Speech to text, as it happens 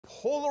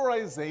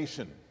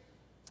Polarization.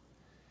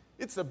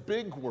 It's a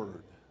big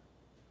word,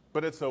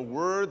 but it's a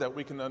word that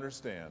we can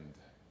understand.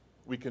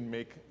 We can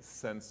make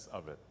sense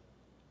of it.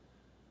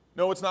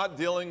 No, it's not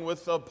dealing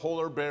with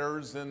polar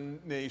bears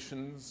and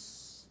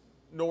nations,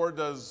 nor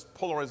does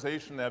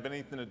polarization have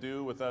anything to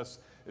do with us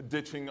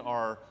ditching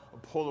our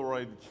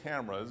Polaroid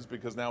cameras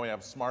because now we have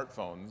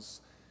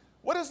smartphones.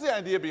 What is the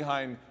idea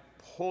behind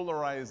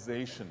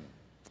polarization?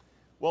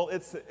 Well,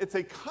 it's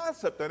a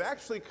concept that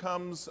actually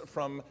comes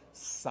from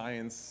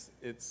science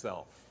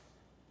itself.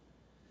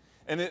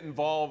 And it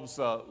involves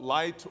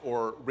light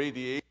or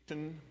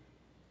radiation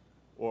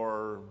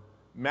or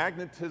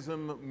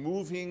magnetism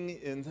moving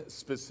in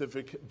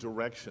specific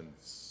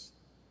directions.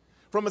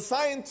 From a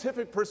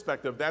scientific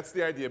perspective, that's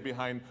the idea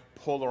behind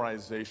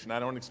polarization.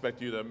 I don't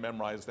expect you to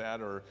memorize that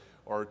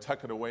or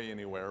tuck it away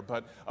anywhere.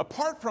 But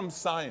apart from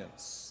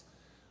science,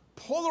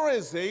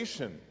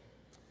 polarization,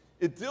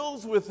 it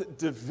deals with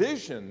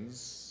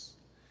divisions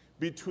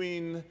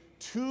between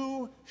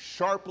two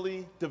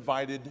sharply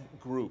divided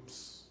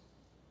groups.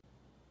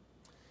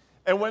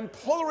 And when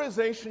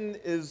polarization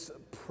is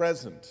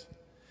present,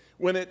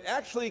 when it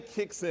actually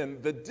kicks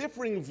in, the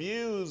differing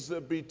views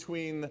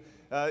between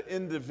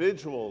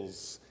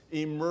individuals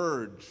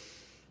emerge,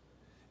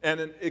 and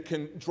it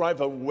can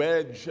drive a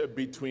wedge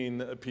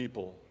between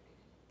people.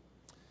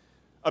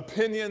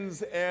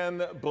 Opinions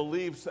and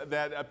beliefs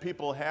that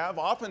people have,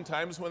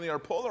 oftentimes when they are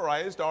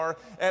polarized, are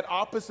at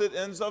opposite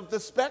ends of the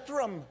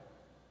spectrum.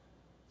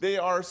 They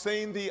are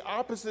saying the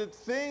opposite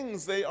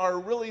things. They are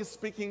really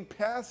speaking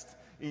past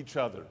each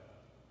other.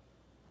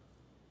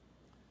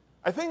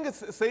 I think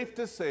it's safe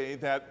to say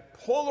that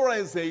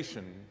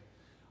polarization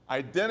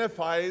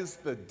identifies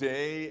the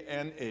day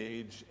and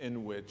age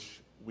in which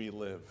we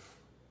live.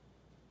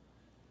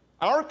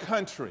 Our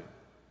country,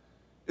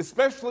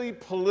 especially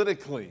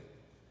politically,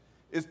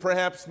 is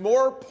perhaps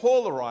more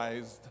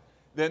polarized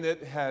than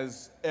it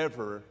has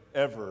ever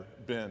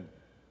been.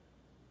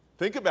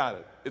 Think about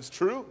it. It's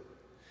true.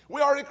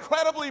 We are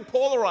incredibly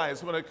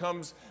polarized when it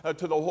comes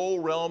to the whole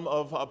realm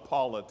of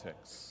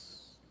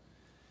politics.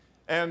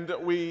 And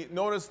we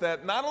notice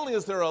that not only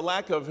is there a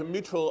lack of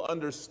mutual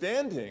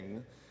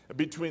understanding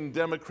between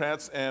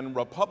Democrats and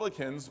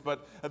Republicans,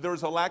 but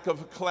there's a lack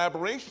of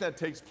collaboration that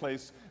takes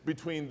place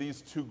between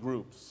these two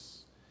groups.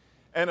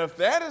 And if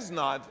that is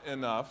not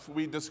enough,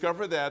 we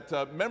discover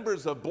that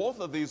members of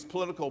both of these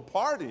political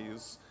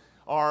parties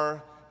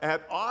are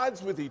at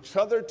odds with each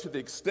other to the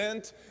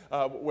extent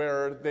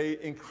where they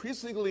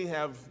increasingly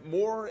have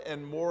more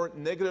and more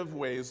negative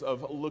ways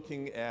of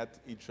looking at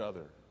each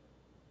other.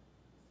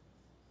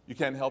 You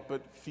can't help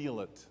but feel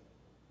it.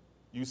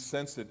 You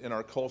sense it in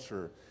our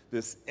culture,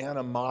 this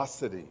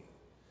animosity,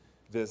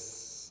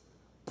 this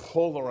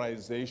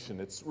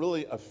polarization. It's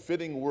really a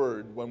fitting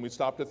word when we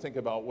stop to think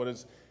about what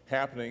is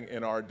happening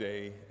in our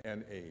day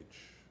and age.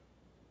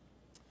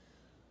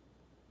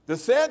 The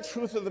sad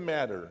truth of the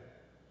matter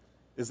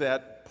is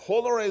that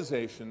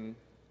polarization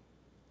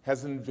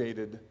has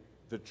invaded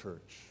the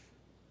church.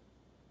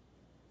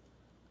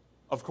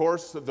 Of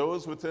course,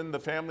 those within the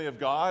family of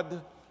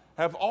God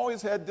have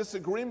always had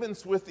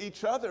disagreements with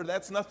each other.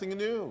 That's nothing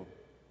new.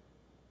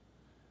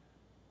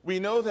 We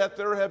know that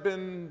there have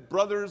been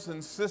brothers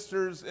and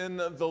sisters in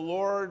the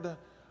Lord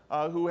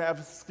who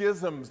have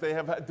schisms, they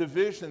have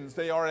divisions,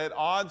 they are at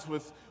odds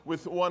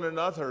with one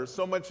another,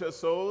 so much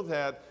so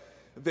that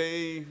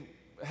they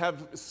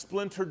have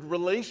splintered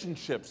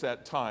relationships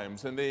at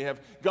times and they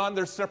have gone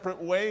their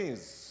separate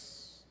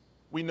ways.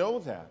 We know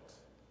that.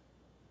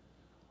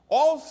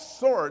 All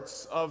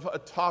sorts of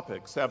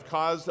topics have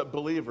caused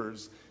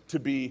believers to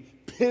be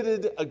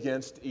pitted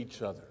against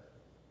each other.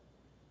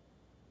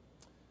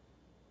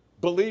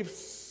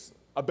 Beliefs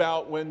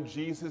about when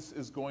Jesus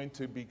is going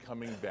to be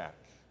coming back.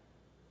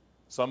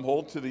 Some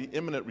hold to the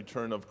imminent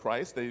return of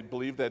Christ. They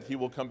believe that he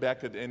will come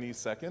back at any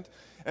second.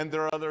 And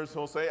there are others who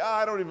will say,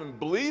 I don't even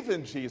believe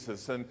in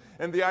Jesus. And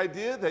the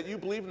idea that you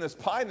believe in this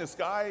pie in the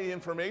sky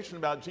information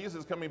about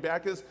Jesus coming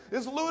back is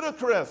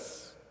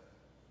ludicrous.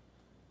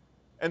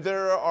 And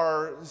there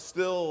are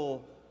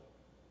still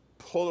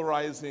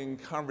polarizing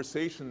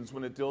conversations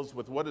when it deals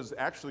with what is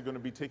actually going to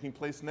be taking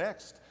place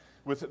next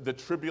with the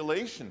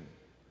tribulation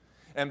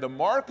and the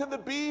mark of the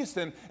beast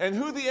and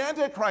who the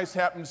Antichrist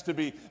happens to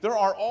be. There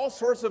are all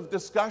sorts of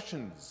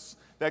discussions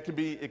that can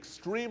be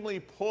extremely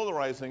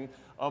polarizing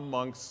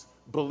amongst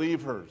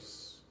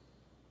believers.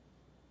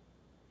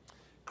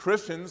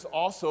 Christians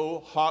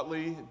also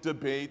hotly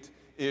debate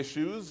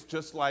issues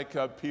just like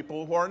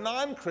people who are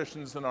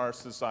non-Christians in our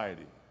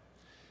society.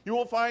 You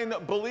will find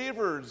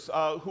believers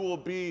who will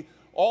be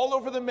all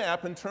over the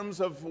map in terms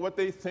of what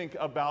they think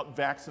about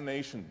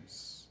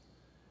vaccinations.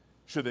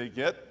 Should they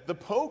get the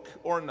poke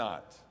or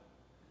not?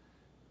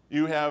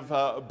 You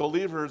have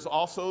believers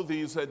also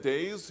these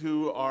days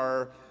who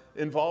are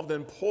involved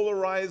in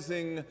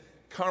polarizing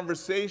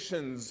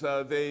conversations.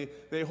 They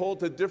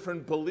hold to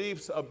different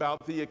beliefs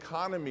about the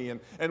economy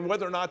and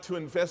whether or not to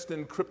invest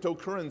in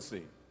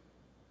cryptocurrency.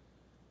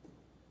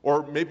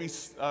 Or maybe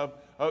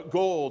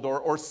gold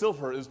or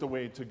silver is the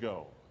way to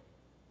go.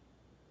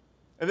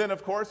 And then,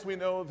 of course, we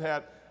know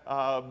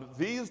that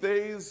these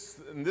days,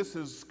 and this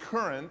is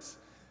current,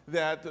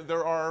 that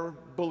there are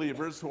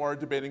believers who are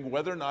debating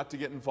whether or not to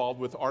get involved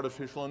with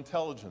artificial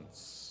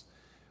intelligence,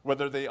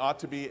 whether they ought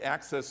to be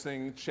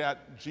accessing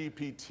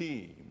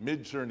ChatGPT,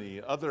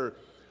 Midjourney, other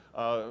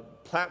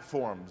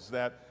platforms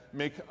that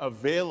make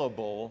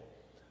available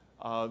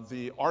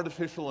the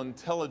artificial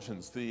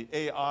intelligence, the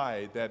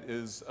AI that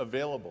is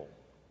available.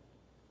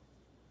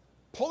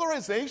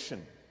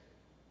 Polarization,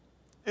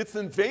 it's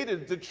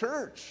invaded the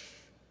church.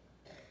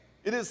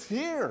 It is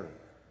here.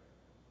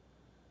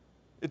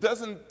 It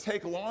doesn't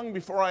take long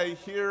before I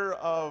hear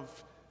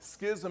of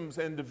schisms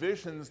and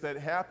divisions that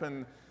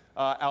happen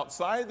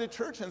outside the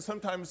church and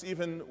sometimes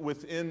even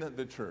within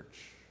the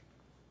church.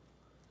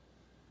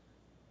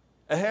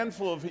 A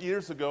handful of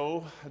years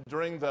ago,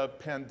 during the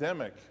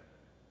pandemic,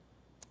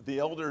 the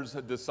elders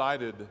had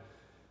decided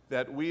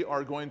that we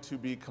are going to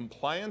be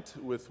compliant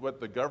with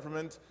what the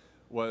government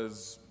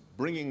was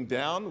bringing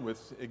down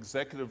with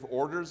executive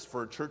orders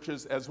for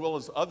churches as well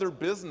as other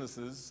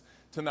businesses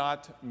to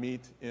not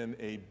meet in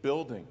a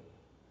building.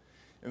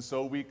 And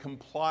so we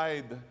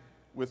complied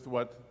with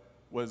what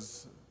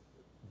was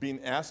being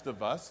asked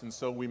of us, and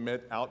so we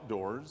met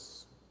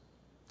outdoors.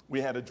 We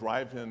had a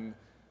drive-in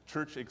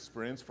church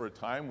experience for a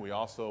time. We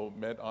also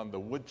met on the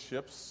wood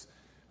chips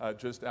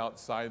just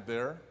outside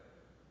there.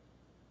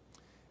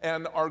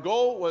 And our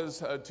goal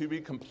was to be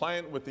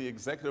compliant with the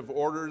executive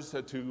orders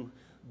to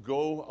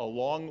go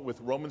along with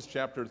Romans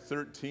chapter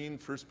 13,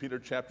 1 Peter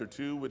chapter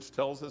 2, which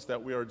tells us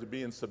that we are to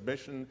be in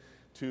submission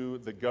to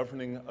the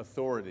governing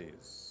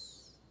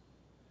authorities.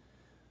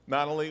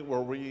 Not only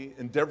were we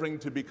endeavoring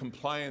to be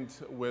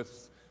compliant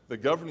with the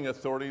governing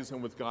authorities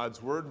and with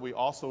God's word, we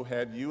also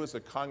had you as a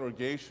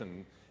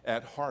congregation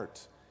at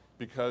heart,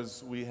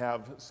 because we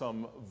have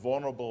some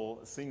vulnerable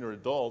senior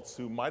adults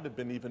who might have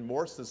been even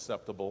more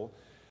susceptible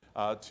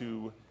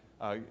to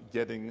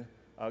getting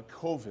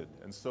COVID.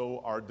 And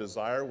so our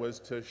desire was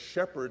to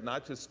shepherd,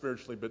 not just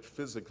spiritually, but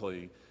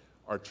physically,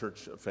 our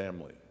church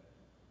family.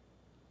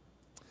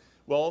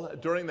 Well,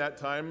 during that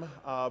time,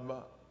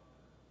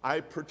 I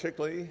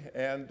particularly,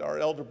 and our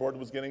elder board,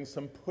 was getting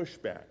some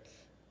pushback.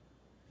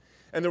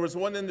 And there was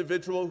one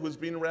individual who was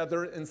being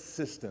rather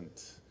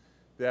insistent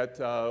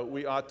that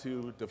we ought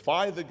to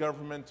defy the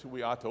government,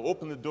 we ought to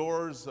open the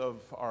doors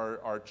of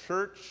our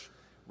church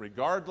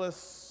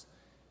regardless.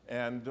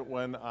 And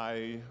when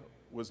I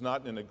was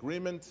not in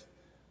agreement,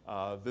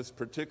 this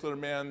particular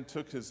man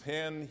took his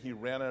hand, he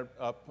ran it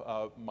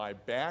up my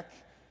back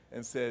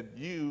and said,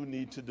 "You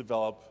need to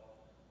develop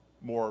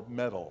more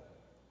metal."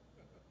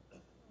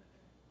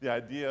 The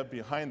idea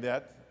behind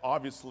that,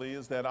 obviously,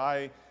 is that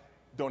I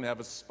don't have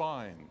a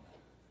spine,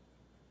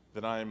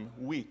 that I'm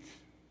weak,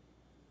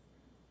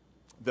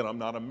 that I'm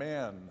not a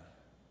man.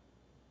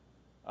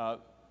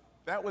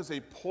 That was a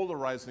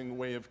polarizing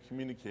way of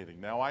communicating.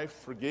 Now, I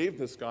forgave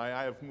this guy,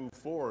 I have moved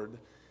forward,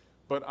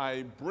 but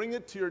I bring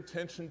it to your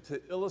attention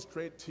to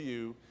illustrate to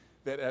you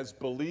that as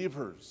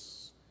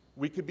believers,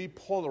 we could be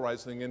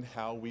polarizing in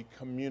how we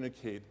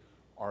communicate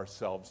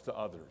ourselves to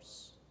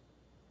others.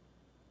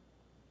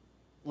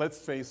 Let's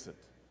face it,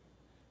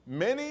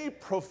 many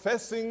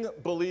professing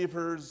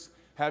believers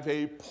have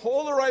a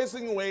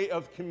polarizing way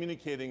of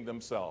communicating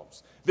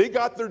themselves. They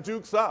got their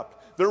dukes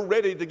up. They're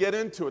ready to get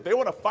into it. They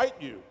want to fight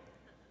you.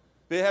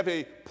 They have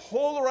a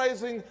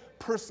polarizing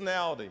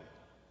personality.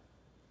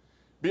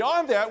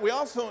 Beyond that, we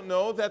also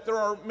know that there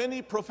are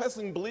many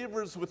professing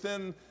believers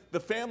within the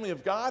family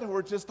of God who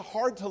are just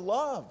hard to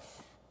love.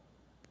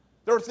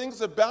 There are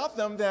things about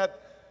them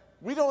that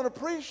we don't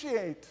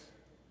appreciate.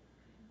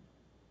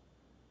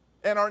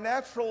 And our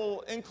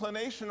natural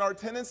inclination, our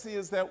tendency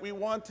is that we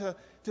want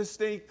to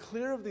stay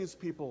clear of these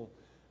people.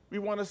 We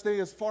want to stay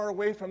as far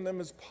away from them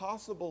as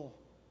possible.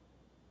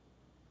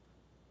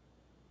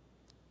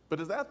 But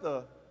is that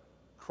the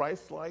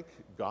Christ-like,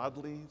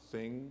 godly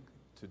thing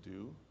to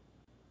do?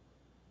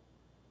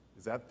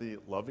 Is that the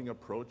loving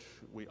approach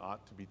we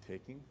ought to be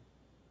taking?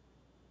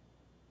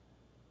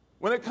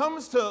 When it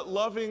comes to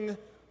loving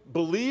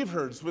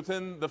believers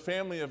within the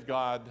family of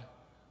God,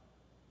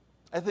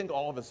 I think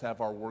all of us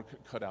have our work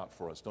cut out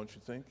for us, don't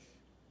you think?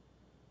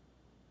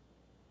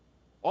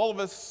 All of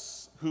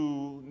us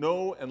who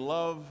know and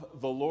love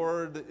the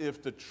Lord,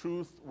 if the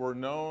truth were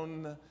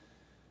known,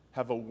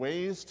 have a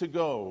ways to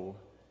go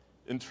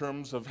in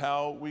terms of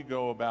how we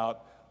go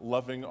about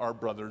loving our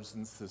brothers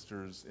and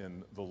sisters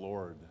in the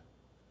Lord.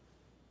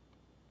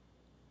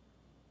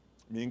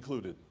 Me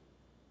included.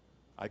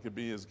 I could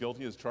be as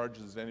guilty as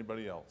charged as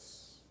anybody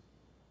else.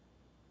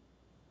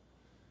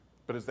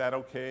 But is that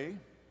okay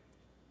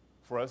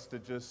for us to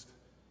just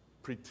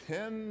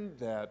pretend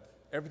that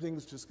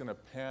everything's just going to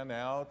pan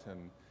out,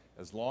 and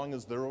as long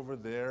as they're over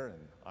there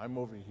and I'm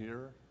over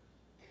here?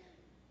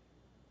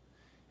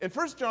 In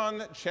 1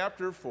 John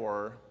chapter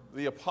 4,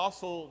 the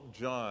Apostle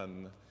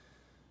John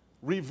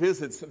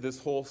revisits this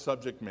whole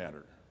subject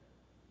matter.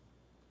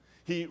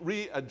 He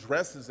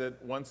readdresses it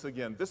once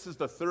again. This is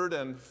the third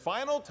and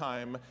final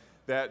time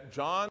that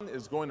John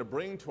is going to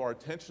bring to our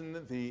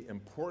attention the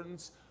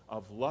importance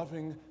of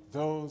loving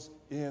those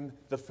in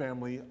the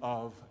family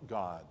of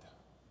God.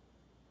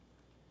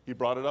 He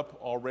brought it up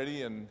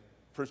already in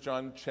 1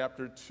 John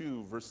chapter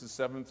 2, verses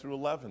 7 through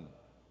 11.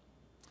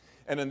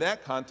 And in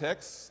that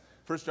context,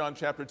 1 John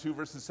chapter 2,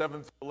 verses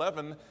 7 through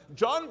 11,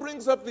 John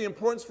brings up the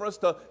importance for us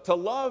to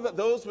love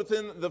those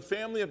within the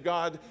family of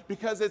God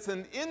because it's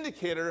an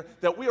indicator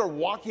that we are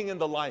walking in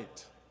the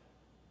light.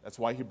 That's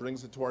why he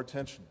brings it to our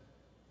attention.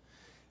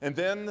 And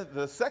then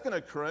the second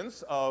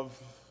occurrence of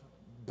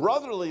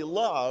brotherly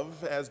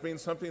love as being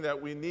something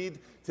that we need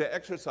to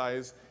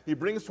exercise, he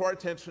brings to our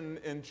attention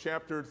in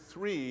chapter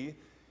 3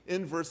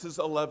 in verses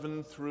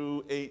 11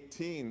 through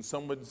 18.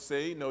 Some would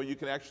say, no, you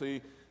can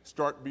actually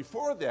start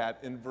before that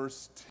in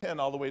verse 10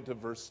 all the way to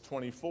verse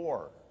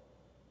 24.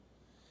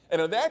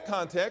 And in that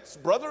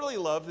context, brotherly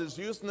love is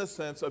used in the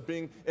sense of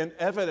being an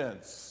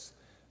evidence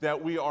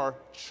that we are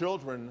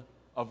children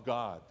of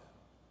God.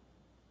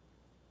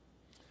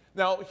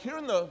 Now, here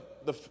in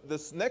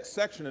this next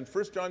section in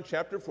 1 John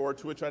chapter 4,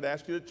 to which I'd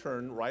ask you to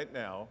turn right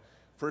now,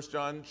 1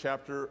 John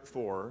chapter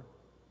 4,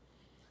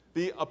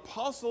 the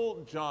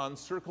Apostle John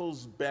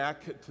circles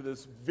back to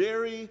this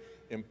very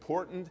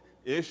important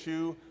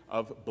issue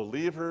of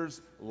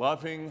believers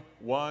loving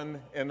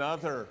one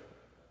another.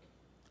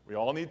 We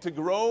all need to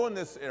grow in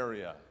this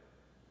area.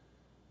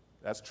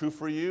 That's true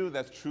for you,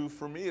 that's true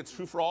for me, it's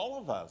true for all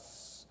of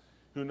us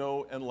who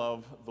know and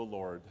love the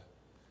Lord.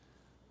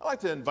 I'd like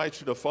to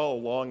invite you to follow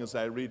along as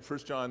I read 1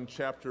 John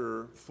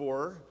chapter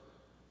 4,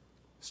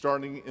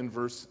 starting in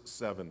verse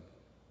 7.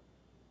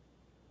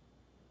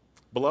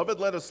 Beloved,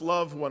 let us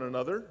love one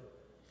another,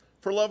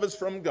 for love is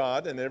from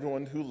God, and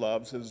everyone who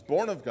loves is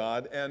born of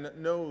God and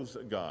knows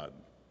God.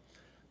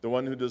 The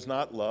one who does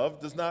not love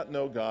does not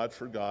know God,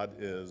 for God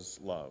is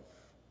love.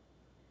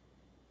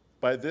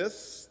 By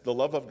this, the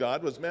love of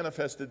God was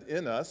manifested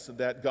in us,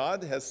 that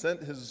God has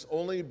sent his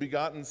only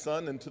begotten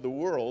Son into the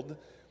world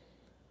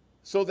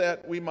so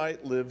that we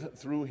might live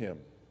through him.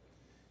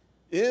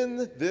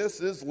 In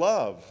this is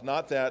love,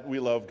 not that we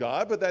love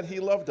God, but that he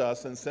loved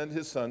us and sent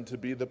his Son to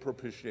be the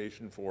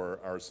propitiation for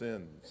our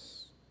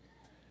sins.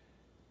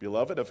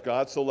 Beloved, if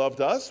God so loved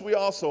us, we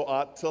also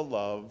ought to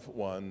love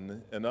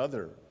one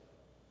another.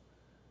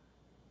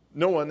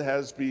 No one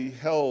has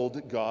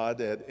beheld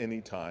God at any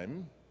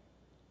time.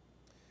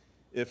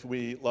 If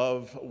we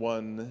love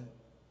one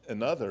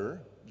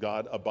another,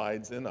 God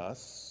abides in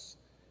us,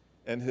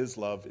 and his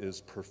love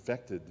is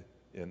perfected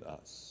in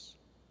us.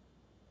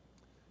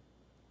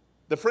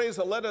 The phrase,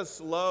 let us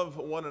love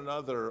one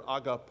another,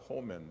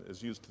 agapomen,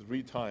 is used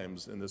 3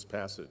 times in this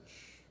passage.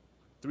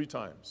 3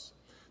 times.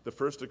 The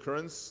first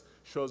occurrence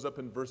shows up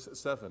in verse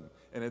 7,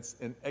 and it's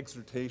an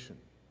exhortation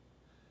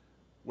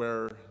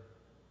where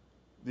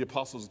the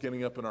apostle's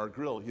getting up in our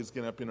grill, he's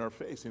getting up in our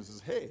face, and he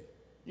says, hey,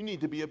 you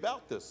need to be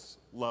about this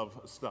love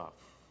stuff.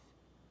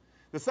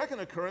 The second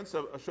occurrence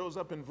shows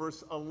up in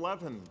verse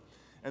 11,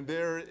 and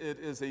there it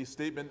is a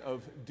statement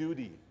of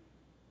duty,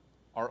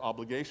 our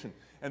obligation.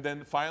 And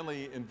then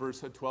finally in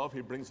verse 12,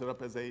 he brings it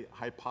up as a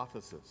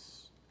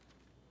hypothesis.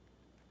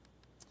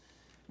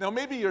 Now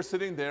maybe you're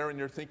sitting there and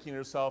you're thinking to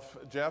yourself,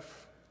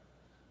 Jeff,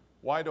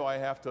 why do I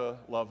have to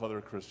love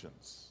other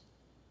Christians?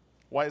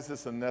 Why is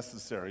this a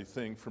necessary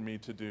thing for me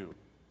to do?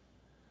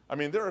 I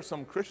mean, there are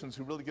some Christians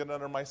who really get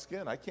under my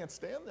skin. I can't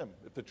stand them.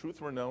 If the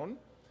truth were known,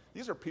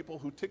 these are people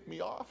who tick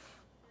me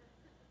off.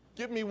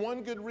 Give me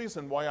one good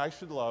reason why I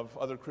should love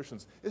other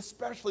Christians,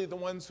 especially the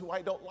ones who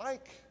I don't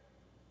like.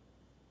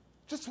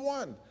 Just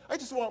one. I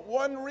just want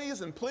one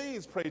reason.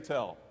 Please, pray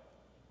tell.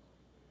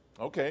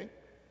 Okay.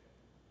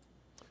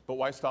 But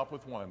why stop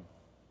with one?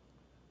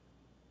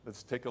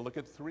 Let's take a look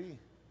at 3,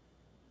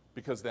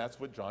 because that's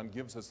what John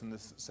gives us in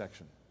this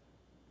section.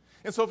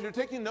 And so if you're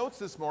taking notes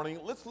this morning,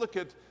 let's look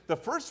at the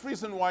first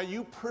reason why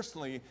you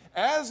personally,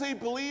 as a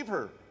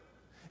believer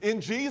in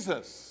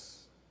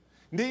Jesus,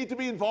 need to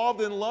be involved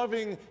in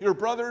loving your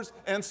brothers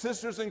and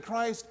sisters in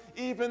Christ,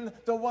 even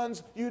the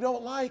ones you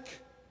don't like.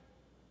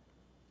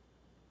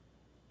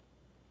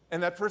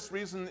 And that first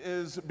reason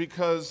is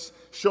because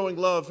showing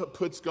love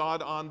puts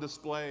God on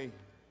display.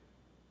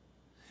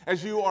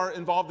 As you are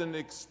involved in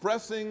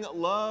expressing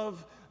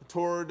love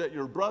toward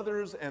your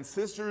brothers and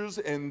sisters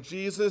and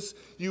Jesus,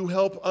 you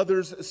help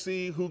others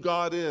see who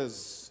God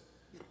is.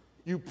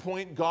 You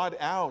point God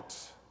out.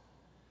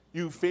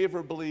 You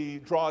favorably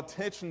draw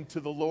attention to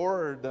the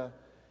Lord.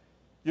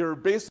 You're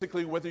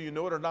basically, whether you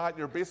know it or not,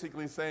 you're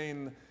basically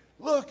saying,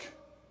 look,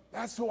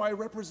 that's who I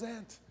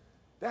represent.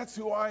 That's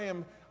who I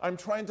am. I'm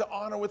trying to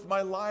honor with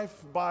my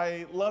life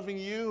by loving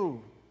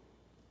you.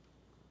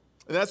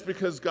 And that's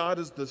because God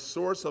is the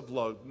source of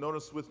love.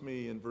 Notice with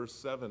me in verse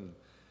 7,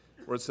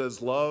 where it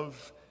says,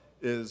 love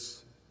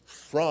is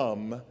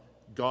from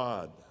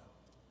God.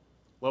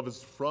 Love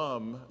is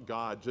from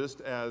God, just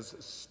as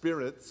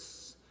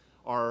spirits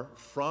are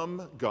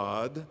from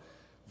God,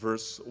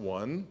 verse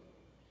 1.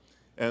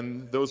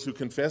 And those who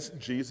confess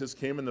Jesus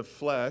came in the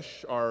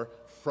flesh are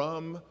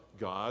from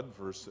God,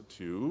 verse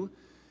 2.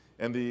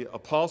 And the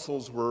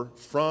apostles were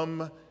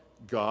from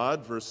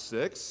God, verse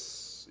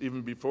 6.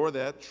 Even before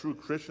that, true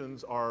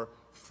Christians are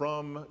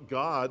from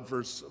God,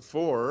 verse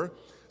 4,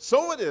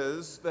 so it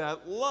is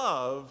that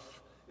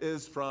love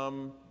is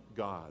from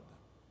God.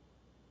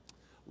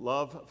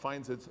 Love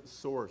finds its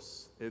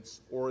source,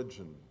 its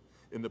origin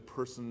in the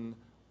person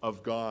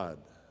of God.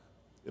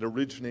 It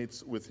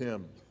originates with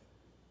him.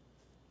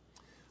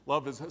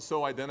 Love is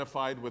so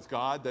identified with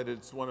God that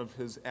it's one of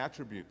his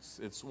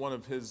attributes. It's one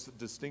of his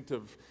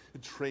distinctive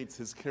traits,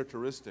 his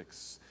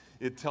characteristics.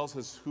 It tells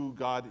us who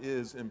God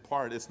is in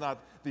part. It's not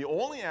the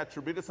only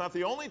attribute, it's not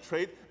the only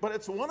trait, but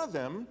it's one of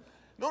them.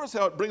 Notice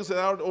how it brings it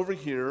out over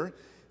here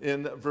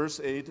in verse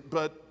 8.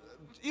 But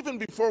even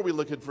before we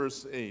look at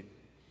verse 8,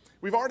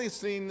 we've already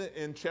seen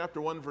in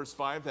chapter 1, verse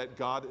 5, that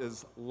God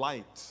is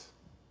light.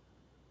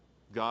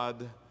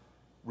 God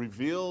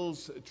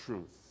reveals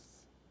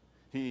truth.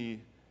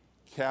 He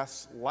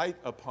casts light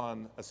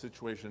upon a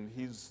situation.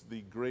 He's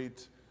the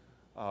great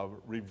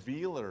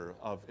revealer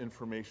of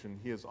information.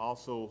 He is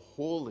also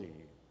holy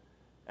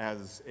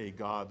as a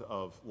God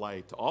of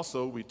light.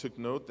 Also, we took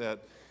note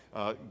that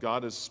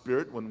God is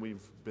spirit when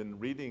we've been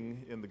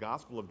reading in the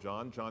Gospel of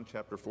John, John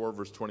chapter 4,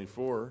 verse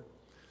 24.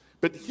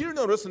 But here,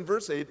 notice in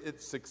verse 8,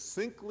 it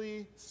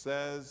succinctly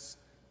says,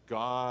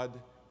 God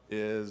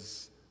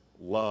is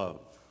love.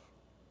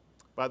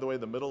 By the way,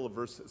 the middle of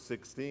verse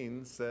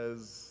 16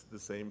 says the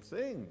same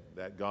thing,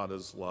 that God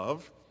is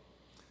love.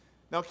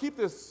 Now keep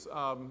this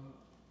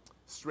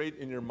straight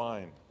in your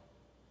mind.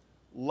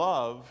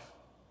 Love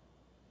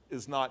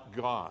is not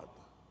God,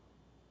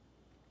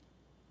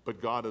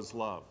 but God is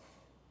love.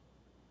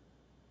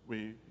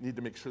 We need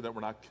to make sure that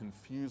we're not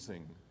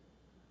confusing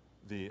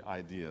the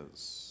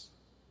ideas.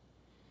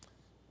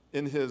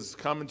 In his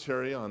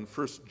commentary on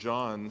 1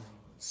 John,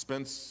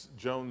 Spence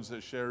Jones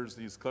shares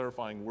these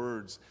clarifying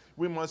words.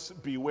 We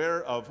must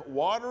beware of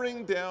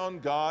watering down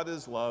God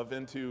is love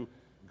into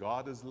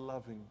God is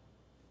loving,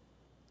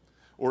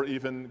 or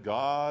even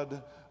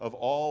God of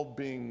all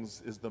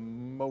beings is the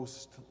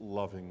most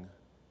loving.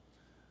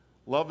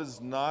 Love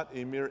is not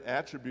a mere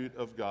attribute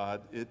of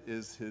God, it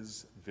is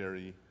his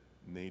very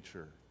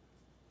nature.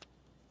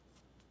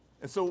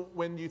 And so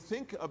when you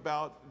think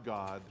about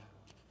God,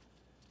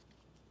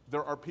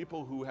 there are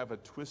people who have a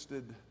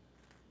twisted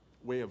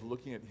way of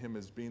looking at him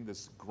as being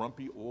this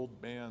grumpy old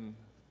man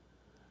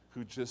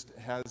who just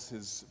has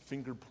his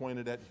finger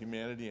pointed at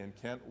humanity and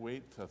can't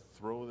wait to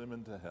throw them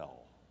into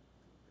hell.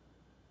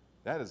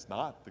 That is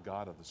not the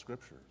God of the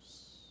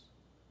Scriptures.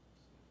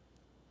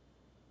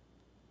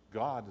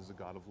 God is a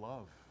God of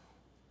love.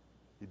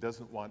 He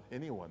doesn't want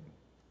anyone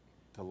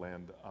to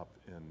land up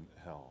in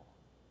hell.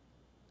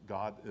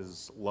 God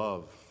is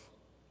love.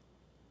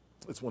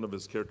 It's one of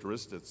his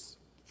characteristics.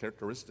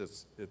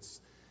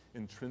 It's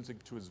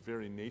intrinsic to his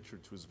very nature,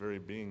 to his very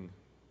being.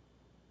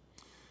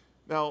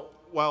 Now,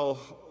 while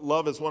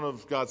love is one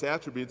of God's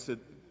attributes, it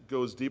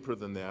goes deeper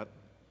than that.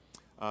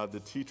 The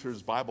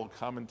Teacher's Bible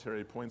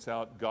Commentary points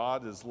out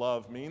God is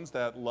love means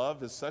that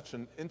love is such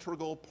an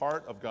integral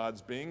part of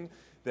God's being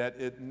that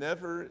it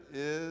never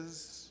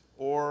is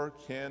or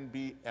can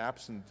be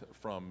absent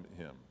from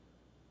him.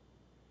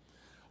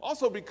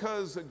 Also,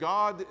 because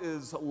God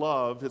is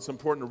love, it's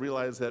important to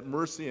realize that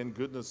mercy and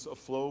goodness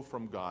flow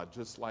from God,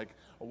 just like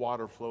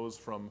water flows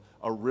from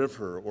a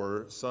river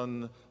or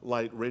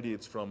sunlight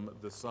radiates from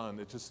the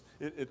sun.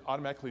 It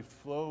automatically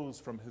flows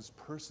from his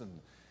person.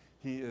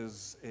 He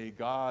is a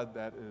God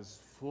that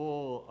is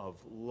full of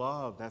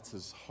love. That's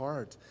his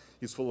heart.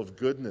 He's full of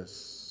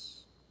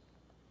goodness.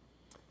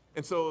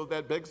 And so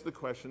that begs the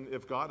question,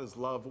 if God is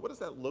love, what does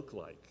that look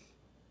like?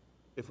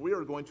 If we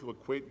are going to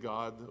equate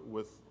God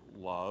with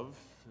love,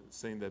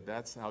 saying that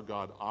that's how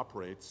God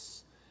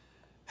operates,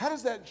 how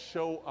does that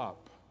show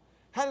up?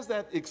 How does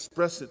that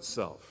express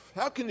itself?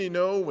 How can you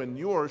know when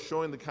you are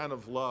showing the kind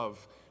of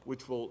love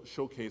which will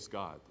showcase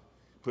God,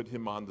 put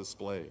him on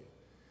display?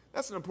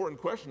 That's an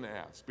important question to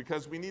ask,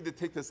 because we need to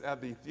take this out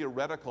of the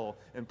theoretical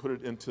and put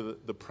it into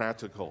the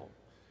practical.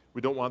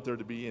 We don't want there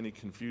to be any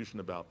confusion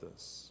about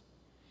this.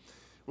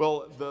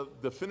 Well, the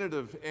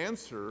definitive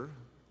answer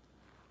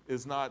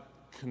is not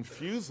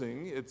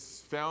confusing.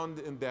 It's found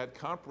in that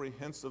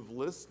comprehensive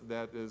list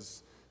that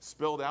is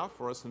spelled out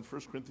for us in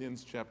 1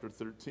 Corinthians chapter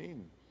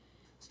 13.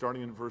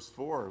 Starting in verse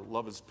 4,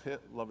 love is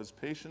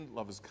patient,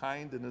 love is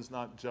kind, and is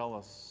not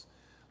jealous.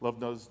 Love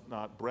does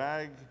not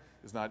brag,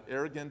 is not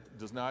arrogant,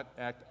 does not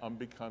act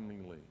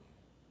unbecomingly.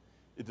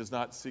 It does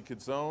not seek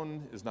its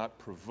own, is not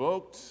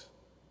provoked.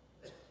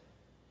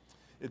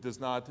 It does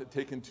not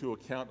take into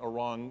account a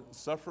wrong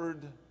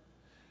suffered,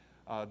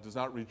 does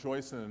not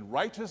rejoice in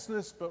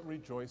unrighteousness, but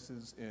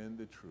rejoices in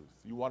the truth.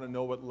 You want to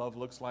know what love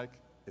looks like?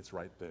 It's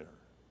right there.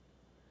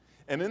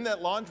 And in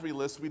that laundry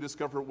list, we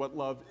discover what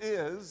love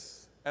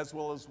is, as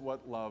well as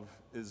what love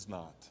is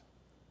not.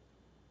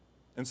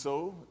 And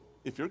so,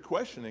 if you're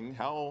questioning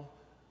how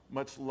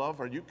much love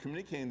are you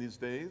communicating these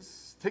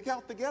days, take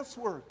out the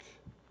guesswork.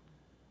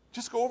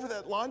 Just go over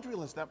that laundry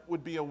list. That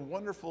would be a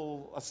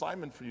wonderful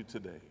assignment for you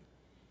today.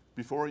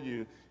 Before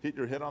you hit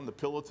your head on the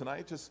pillow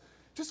tonight,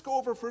 just go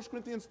over 1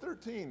 Corinthians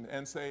 13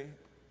 and say,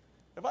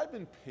 have I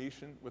been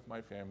patient with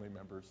my family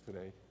members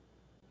today?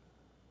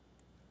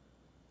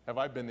 Have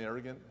I been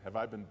arrogant? Have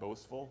I been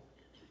boastful?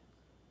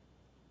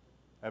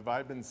 Have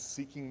I been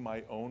seeking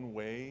my own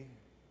way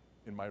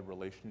in my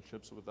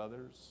relationships with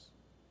others?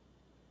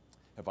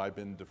 Have I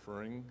been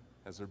deferring?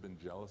 Has there been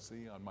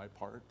jealousy on my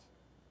part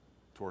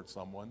towards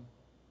someone?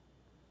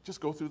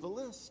 Just go through the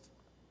list.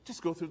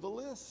 Just go through the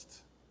list.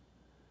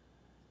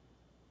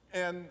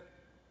 And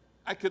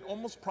I could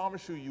almost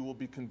promise you, you will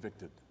be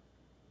convicted.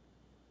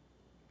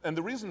 And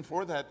the reason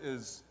for that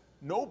is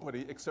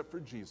nobody except for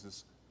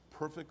Jesus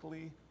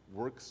perfectly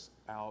works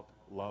out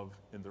love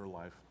in their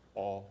life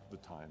all the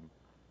time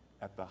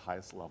at the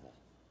highest level.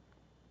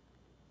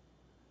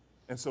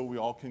 And so we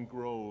all can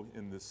grow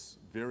in this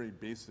very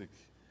basic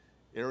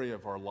area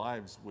of our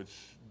lives, which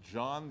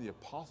John the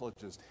Apostle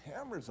just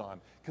hammers on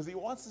because he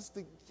wants us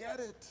to get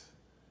it.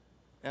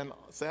 And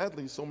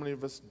sadly, so many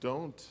of us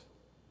don't.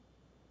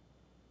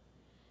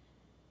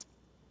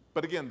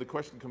 But again, the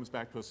question comes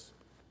back to us,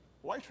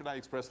 why should I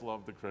express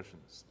love to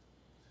Christians?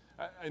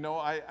 I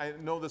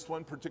know this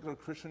one particular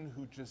Christian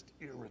who just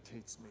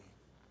irritates me,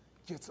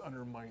 gets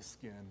under my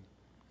skin.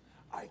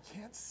 I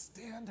can't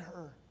stand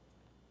her.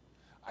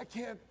 I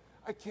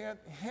can't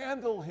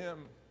handle him.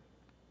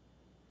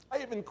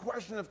 I even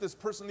question if this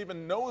person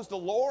even knows the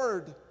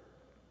Lord.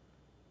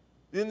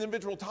 The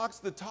individual talks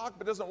the talk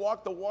but doesn't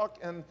walk the walk,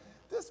 and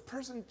this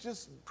person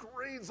just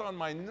grates on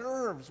my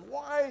nerves.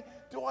 Why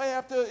do I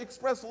have to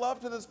express love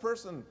to this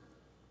person?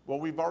 Well,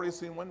 we've already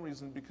seen one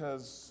reason,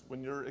 because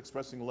when you're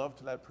expressing love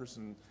to that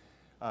person,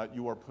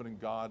 you are putting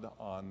God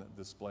on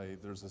display.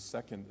 There's a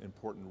second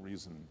important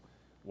reason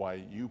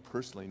why you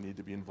personally need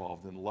to be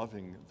involved in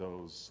loving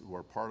those who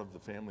are part of the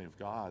family of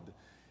God,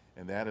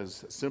 and that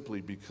is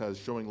simply because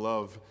showing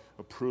love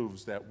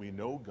proves that we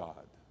know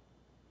God.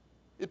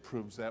 It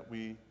proves that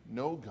we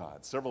know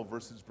God. Several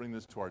verses bring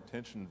this to our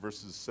attention,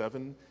 verses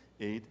 7,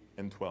 8,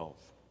 and 12.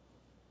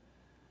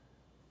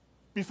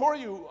 Before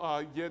you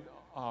get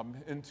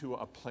into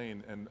a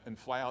plane and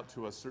fly out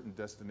to a certain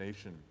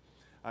destination,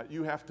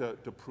 you have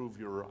to prove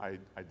your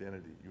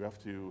identity. You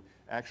have to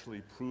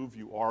actually prove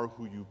you are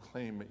who you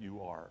claim that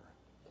you are,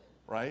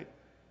 right?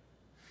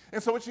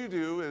 And so what you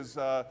do is,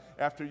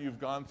 after you've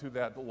gone through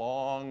that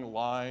long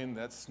line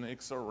that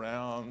snakes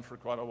around for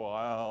quite a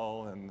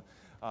while, and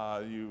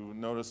you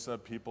notice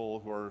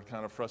people who are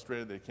kind of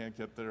frustrated, they can't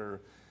get their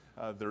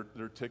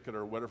ticket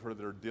or whatever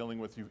they're dealing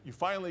with, you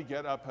finally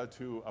get up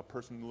to a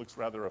person who looks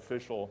rather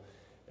official,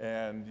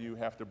 and you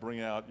have to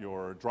bring out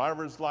your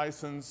driver's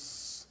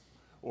license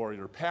or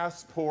your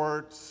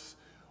passport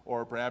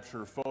or perhaps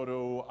your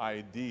photo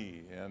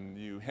ID, and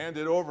you hand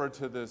it over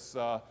to this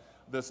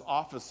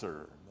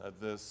officer,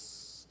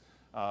 this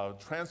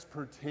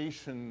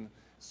Transportation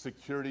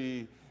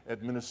Security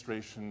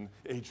Administration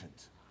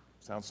agent.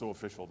 Sounds so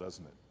official,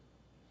 doesn't it?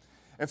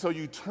 And so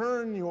you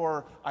turn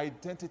your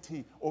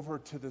identity over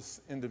to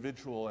this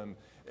individual,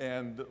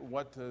 and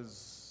what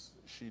does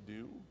she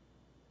do?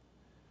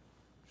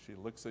 She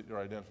looks at your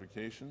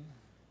identification.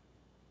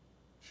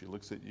 She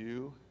looks at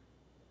you.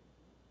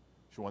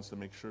 She wants to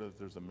make sure that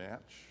there's a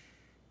match.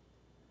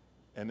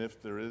 And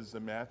if there is a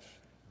match,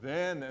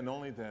 then and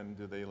only then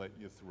do they let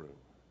you through.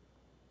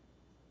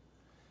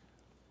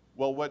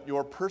 Well, what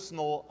your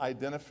personal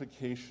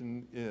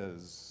identification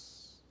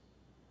is,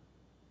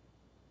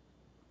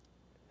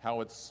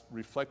 how it's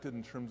reflected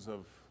in terms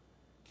of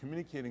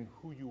communicating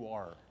who you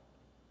are.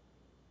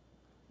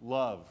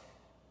 Love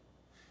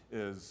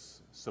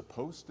is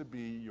supposed to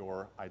be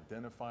your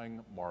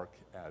identifying mark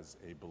as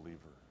a believer.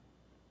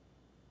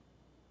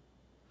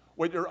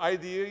 What your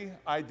ID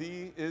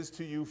is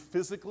to you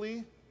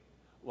physically,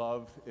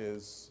 love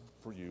is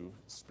for you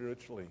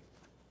spiritually.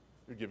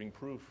 You're giving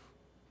proof.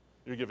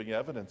 You're giving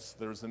evidence.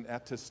 There's an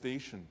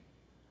attestation,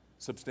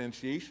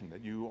 substantiation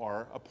that you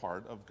are a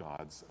part of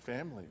God's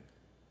family.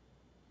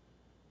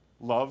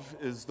 Love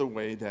is the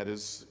way that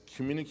is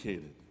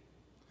communicated.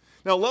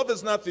 Now, love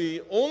is not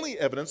the only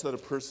evidence that a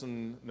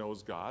person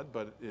knows God,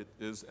 but it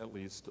is at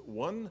least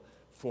one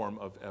form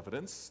of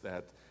evidence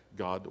that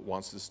God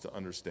wants us to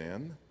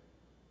understand.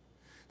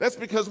 That's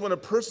because when a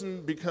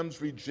person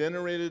becomes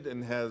regenerated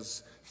and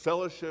has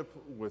fellowship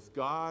with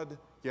God,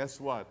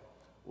 guess what?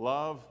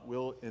 Love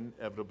will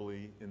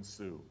inevitably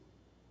ensue.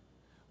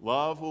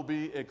 Love will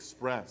be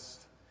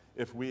expressed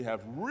if we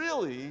have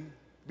really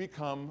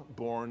become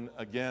born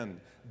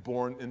again,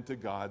 born into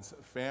God's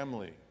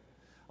family.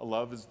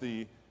 Love is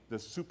the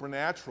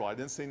supernatural, I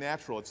didn't say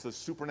natural, it's the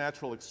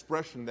supernatural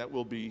expression that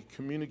will be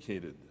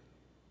communicated.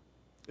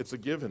 It's a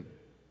given.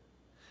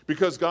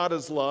 Because God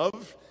is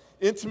love,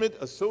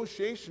 intimate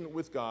association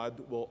with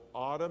God will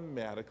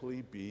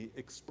automatically be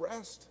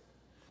expressed.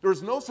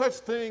 There's no such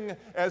thing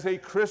as a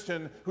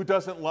Christian who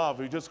doesn't love,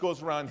 who just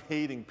goes around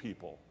hating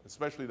people,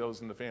 especially those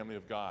in the family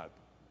of God.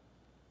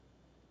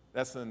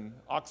 That's an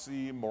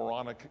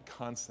oxymoronic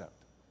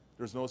concept.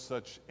 There's no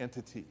such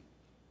entity.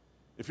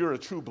 If you're a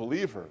true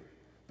believer,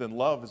 then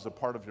love is a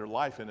part of your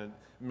life, and it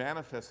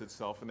manifests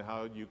itself in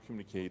how you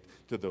communicate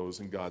to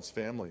those in God's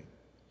family.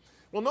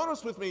 Well,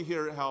 notice with me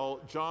here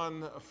how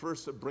John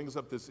first brings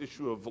up this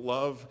issue of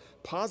love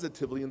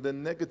positively and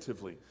then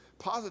negatively.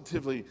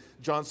 Positively,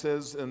 John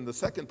says in the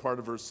second part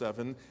of verse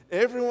 7,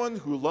 everyone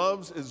who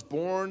loves is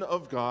born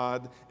of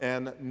God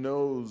and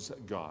knows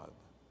God.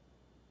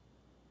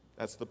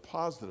 That's the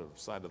positive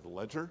side of the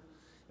ledger.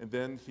 And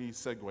then he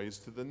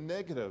segues to the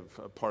negative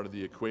part of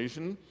the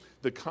equation,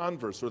 the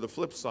converse or the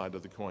flip side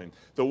of the coin.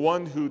 The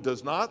one who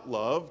does not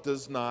love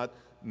does not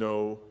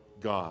know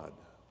God.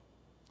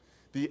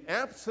 The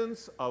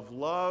absence of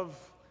love,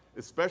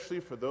 especially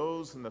for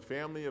those in the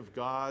family of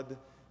God,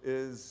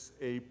 is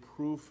a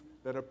proof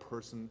that a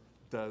person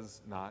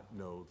does not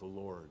know the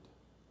Lord.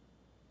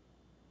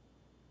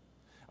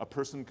 A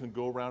person can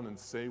go around and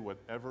say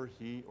whatever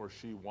he or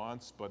she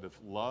wants, but if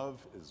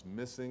love is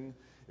missing,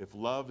 if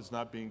love is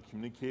not being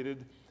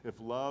communicated, if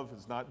love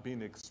is not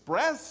being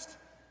expressed,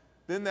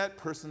 then that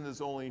person is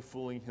only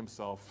fooling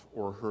himself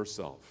or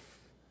herself.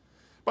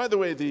 By the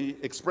way, the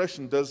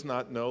expression does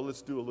not know,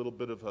 let's do a little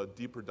bit of a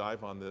deeper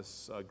dive on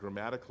this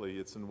grammatically.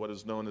 It's in what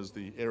is known as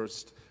the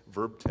aorist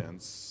verb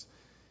tense.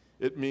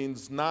 It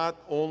means not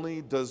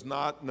only does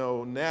not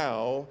know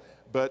now,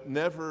 but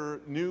never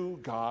knew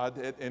God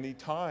at any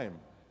time.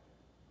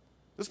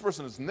 This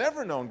person has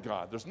never known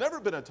God. There's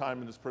never been a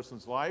time in this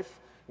person's life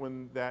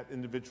when that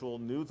individual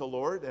knew the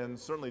Lord and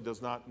certainly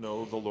does not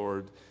know the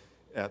Lord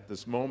at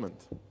this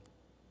moment.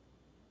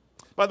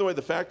 By the way,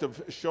 the fact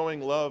of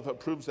showing love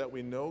proves that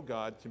we know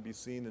God can be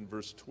seen in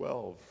verse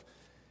 12.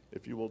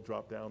 If you will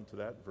drop down to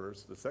that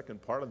verse, the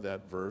second part of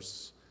that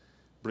verse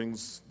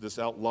brings this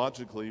out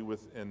logically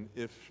with an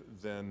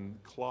if-then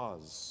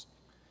clause.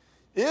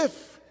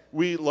 If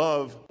we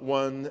love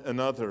one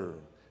another,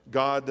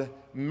 God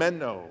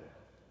meno.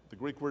 The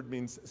Greek word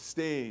means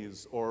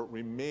stays or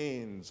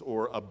remains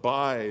or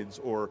abides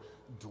or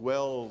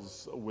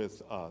dwells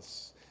with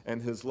us.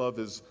 And his love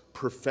is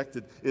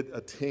perfected. It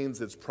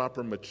attains its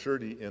proper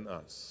maturity in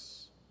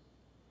us.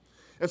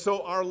 And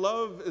so our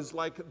love is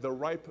like the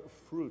ripe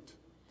fruit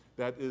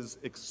that is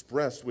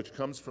expressed, which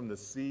comes from the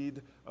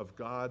seed of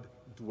God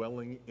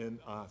dwelling in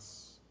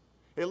us.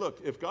 Hey, look,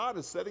 if God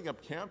is setting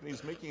up camp and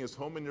he's making his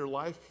home in your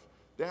life,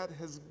 that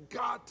has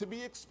got to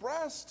be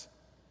expressed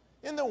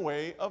in the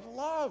way of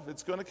love.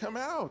 It's going to come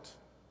out.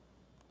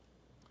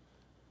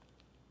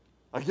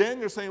 Again,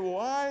 you're saying,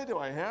 why do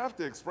I have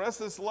to express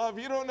this love?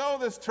 You don't know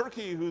this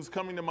turkey who's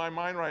coming to my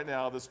mind right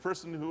now, this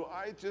person who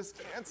I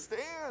just can't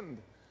stand.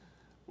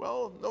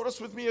 Well, notice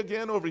with me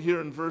again over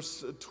here in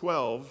verse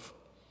 12.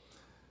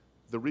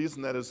 The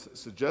reason that is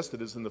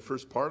suggested is in the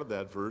first part of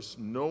that verse,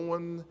 no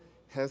one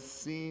has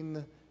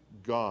seen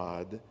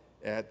God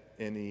at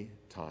any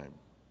time.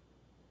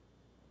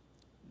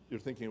 You're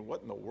thinking,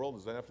 what in the world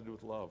does that have to do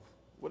with love?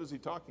 What is he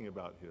talking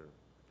about here?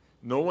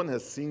 No one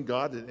has seen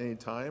God at any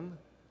time?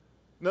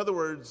 In other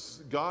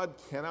words, God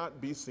cannot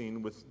be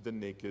seen with the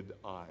naked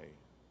eye.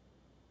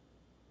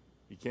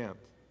 He can't.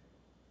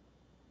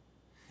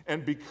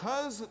 And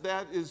because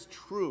that is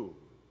true,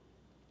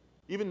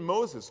 even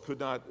Moses could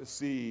not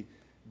see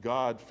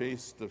God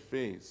face to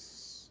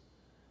face.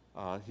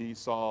 He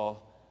saw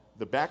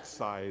the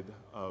backside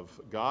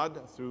of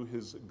God through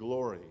his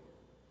glory.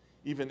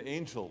 Even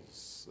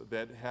angels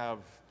that have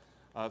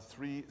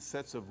 3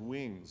 sets of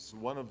wings,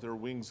 one of their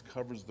wings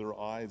covers their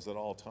eyes at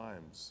all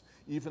times.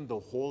 Even the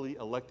holy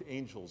elect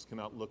angels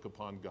cannot look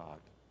upon God.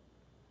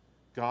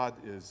 God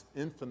is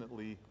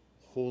infinitely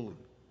holy.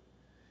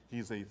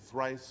 He's a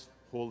thrice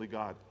holy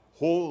God.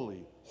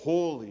 Holy,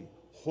 holy,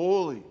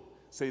 holy,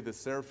 say the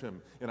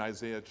seraphim in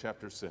Isaiah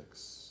chapter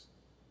 6.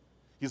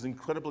 He's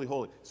incredibly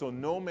holy. So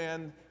no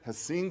man has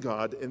seen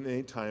God in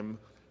any time.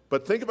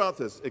 But think about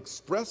this.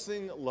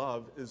 Expressing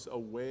love is a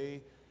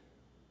way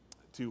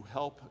to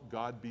help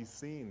God be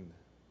seen,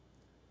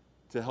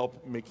 to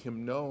help make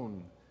him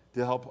known,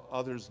 to help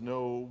others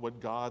know what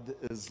God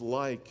is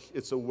like.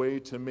 It's a way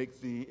to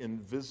make the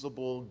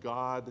invisible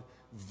God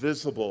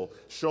visible.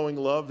 Showing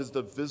love is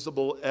the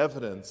visible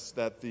evidence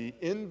that the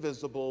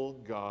invisible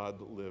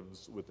God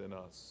lives within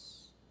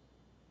us.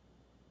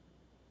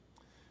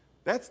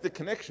 That's the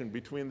connection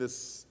between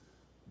this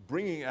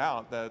bringing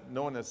out that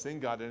no one has seen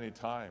God at any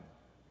time.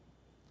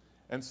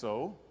 And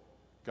so,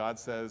 God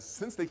says,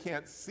 since they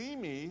can't see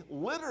me,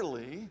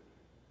 literally,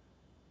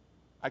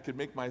 I could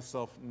make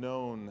myself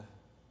known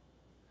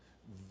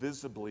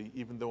visibly,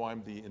 even though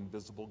I'm the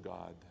invisible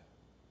God,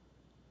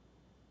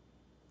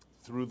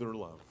 through their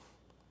love.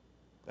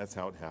 That's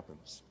how it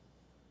happens.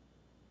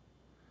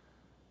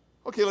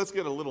 Okay, let's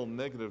get a little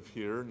negative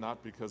here,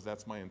 not because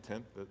that's my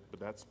intent, but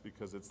that's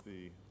because it's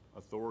the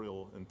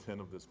authorial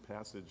intent of this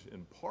passage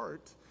in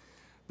part.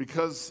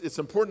 Because it's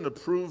important to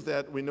prove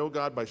that we know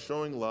God by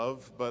showing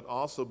love, but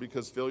also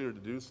because failure to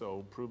do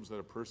so proves that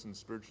a person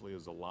spiritually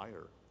is a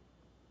liar.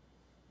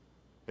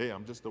 Hey,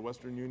 I'm just a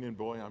Western Union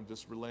boy. I'm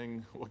just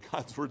relaying what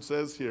God's word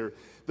says here.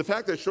 The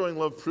fact that showing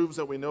love proves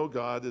that we know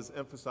God is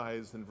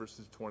emphasized in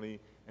verses 20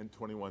 and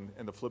 21,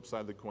 and the flip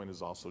side of the coin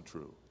is also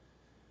true.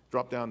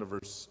 Drop down to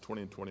verse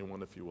 20 and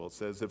 21, if you will. It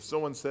says, if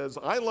someone says,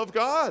 I love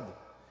God,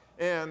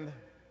 and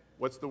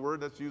what's the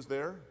word that's used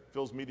there?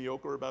 Feels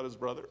mediocre about his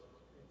brother?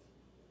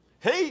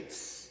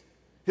 hates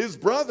his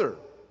brother.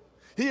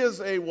 He is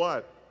a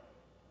what?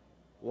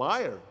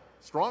 Liar.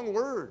 Strong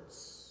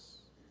words.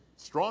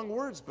 Strong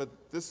words, but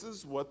this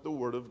is what the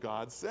Word of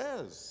God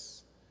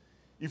says.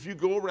 If you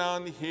go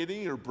around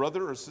hating your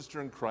brother or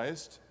sister in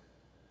Christ,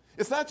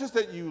 it's not just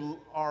that you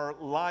are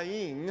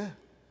lying.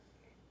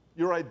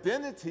 Your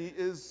identity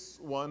is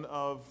one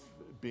of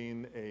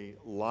being a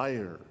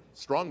liar.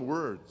 Strong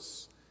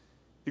words.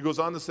 He goes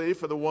on to say,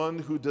 for the one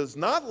who does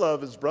not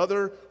love his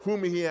brother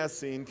whom he has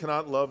seen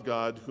cannot love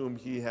God whom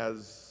he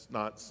has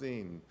not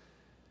seen.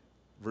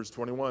 Verse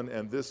 21,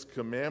 and this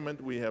commandment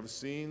we have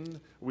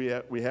seen, we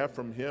have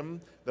from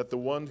him, that the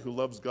one who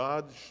loves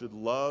God should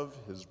love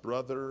his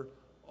brother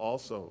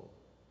also.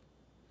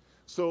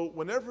 So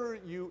whenever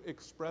you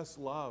express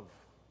love,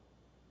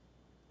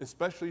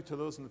 especially to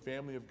those in the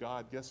family of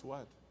God, guess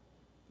what?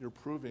 You're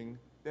proving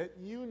that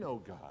you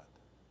know God,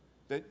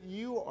 that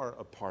you are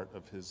a part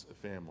of his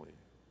family,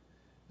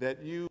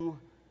 that you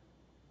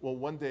will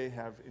one day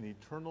have an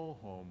eternal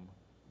home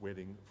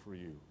waiting for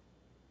you.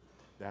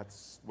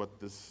 That's what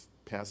this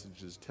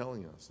passage is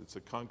telling us. It's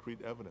a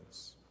concrete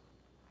evidence.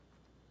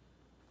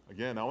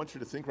 Again, I want you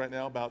to think right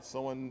now about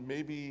someone,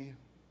 maybe,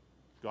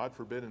 God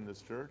forbid, in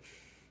this church,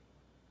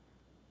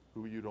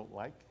 who you don't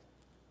like,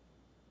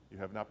 you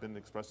have not been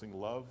expressing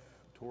love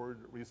toward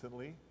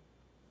recently.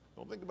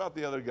 Don't think about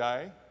the other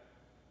guy.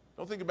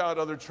 Don't think about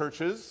other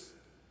churches.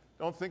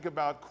 Don't think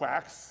about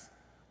quacks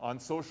on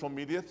social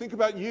media. Think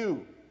about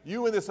you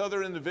and this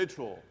other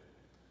individual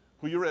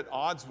who you're at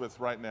odds with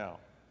right now.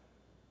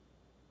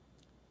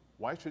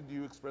 Why should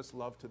you express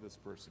love to this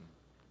person?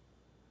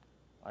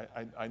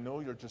 I know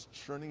you're just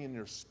churning in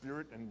your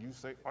spirit and you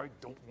say, I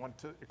don't want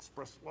to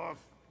express love.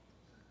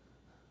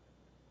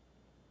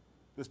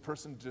 This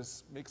person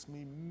just makes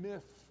me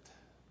miffed.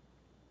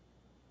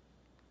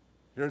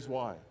 Here's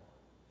why.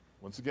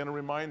 Once again, a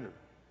reminder.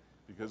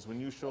 Because when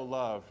you show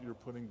love, you're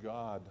putting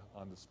God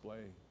on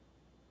display.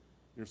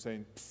 You're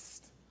saying,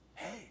 psst,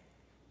 hey,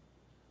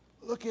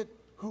 look at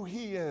who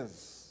he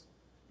is.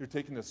 You're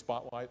taking the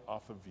spotlight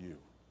off of you.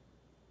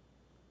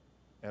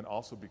 And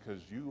also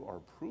because you are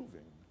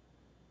proving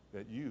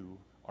that you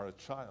are a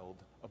child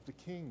of the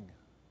King.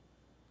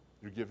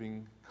 You're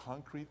giving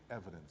concrete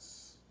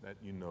evidence that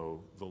you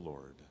know the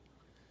Lord.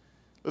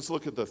 Let's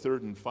look at the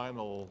third and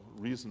final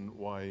reason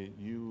why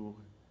you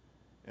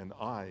and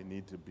I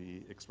need to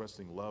be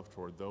expressing love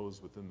toward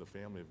those within the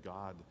family of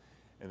God.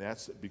 And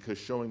that's because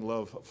showing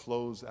love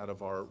flows out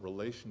of our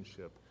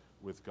relationship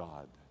with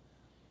God.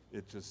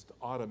 It just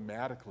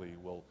automatically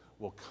will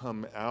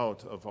come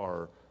out of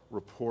our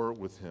rapport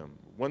with him.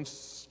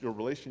 Once your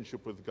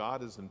relationship with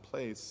God is in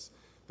place,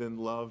 then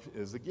love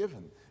is a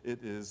given.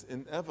 It is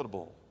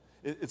inevitable.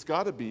 It's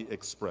got to be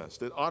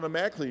expressed. It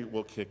automatically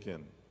will kick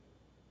in.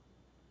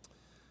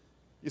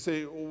 You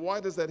say, why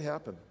does that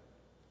happen?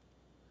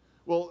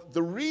 Well,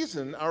 the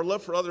reason our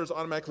love for others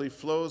automatically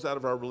flows out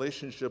of our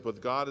relationship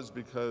with God is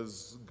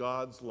because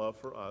God's love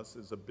for us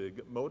is a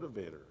big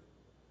motivator.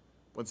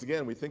 Once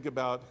again, we think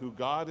about who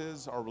God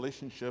is, our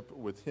relationship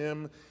with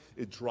him.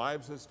 It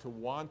drives us to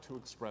want to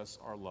express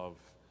our love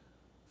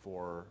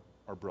for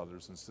our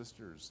brothers and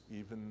sisters,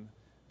 even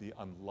the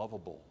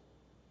unlovable,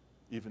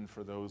 even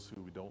for those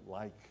who we don't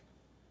like,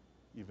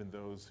 even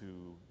those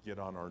who get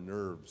on our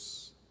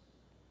nerves.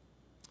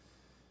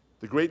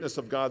 The greatness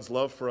of God's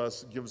love for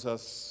us gives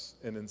us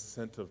an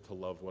incentive to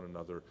love one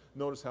another.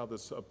 Notice how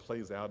this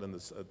plays out in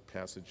this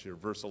passage here,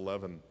 verse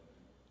 11.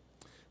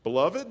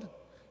 Beloved,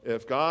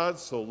 if God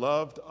so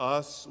loved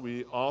us,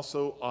 we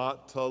also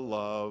ought to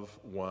love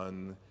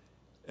one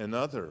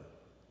another.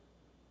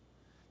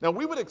 Now,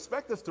 we would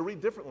expect this to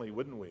read differently,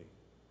 wouldn't we?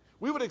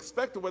 We would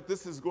expect what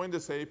this is going to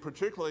say,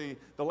 particularly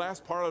the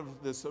last part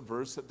of this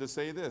verse, to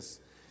say this.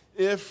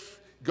 If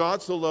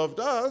God so loved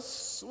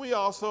us, we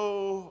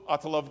also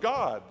ought to love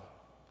God.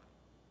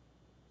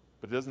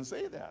 But it doesn't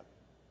say that.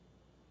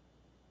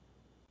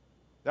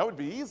 That would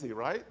be easy,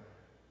 right?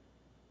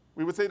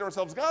 We would say to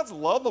ourselves, God's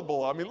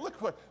lovable. I mean, look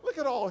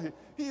at all,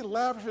 he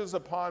lavishes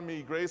upon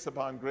me grace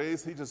upon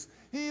grace.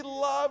 He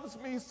loves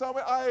me so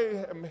much.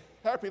 I am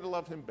happy to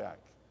love him back.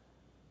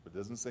 But it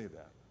doesn't say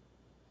that.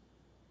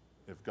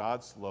 If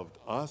God's loved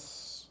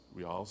us,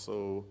 we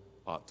also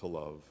ought to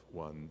love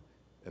one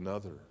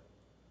another.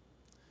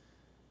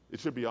 It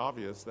should be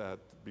obvious that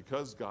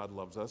because God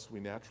loves us,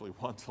 we naturally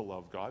want to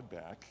love God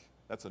back.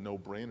 That's a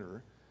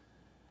no-brainer.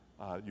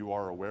 You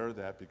are aware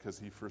that because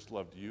he first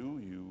loved you,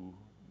 you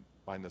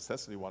by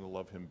necessity want to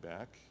love him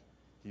back.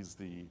 He's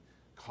the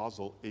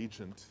causal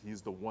agent.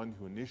 He's the one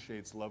who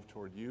initiates love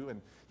toward you,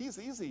 and he's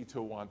easy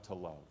to want to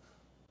love.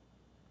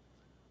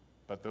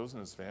 But those in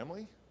his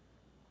family?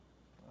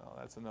 Well,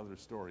 that's another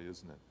story,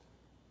 isn't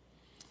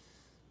it?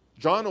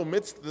 John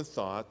omits the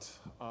thought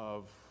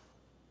of,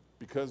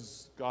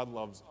 because God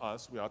loves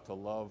us, we ought to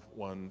love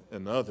one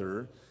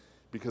another,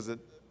 because it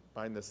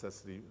by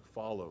necessity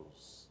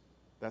follows.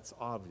 That's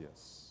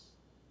obvious.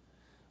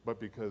 But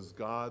because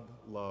God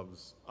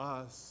loves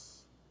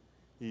us,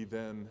 he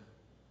then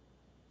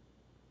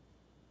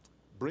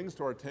brings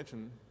to our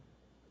attention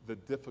the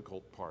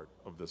difficult part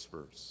of this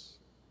verse.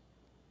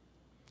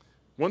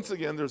 Once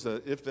again, there's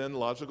a if-then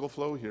logical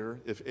flow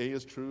here. If A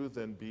is true,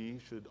 then B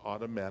should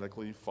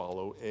automatically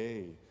follow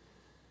A.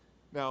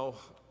 Now,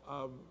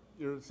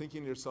 you're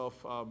thinking to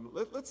yourself,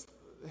 let's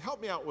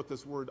help me out with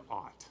this word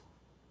ought.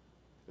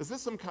 Is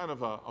this some kind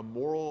of a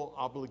moral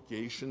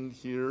obligation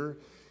here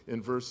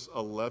in verse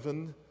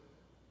 11?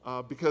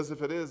 Because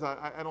if it is,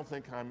 I don't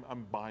think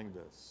I'm buying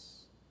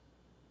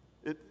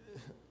this.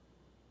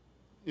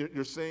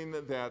 You're saying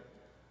that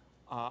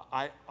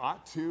I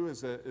ought to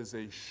is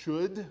a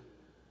should.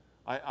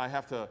 I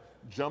have to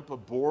jump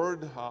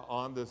aboard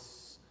on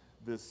this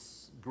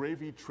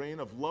gravy train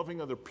of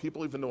loving other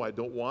people even though I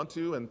don't want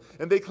to. And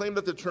they claim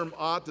that the term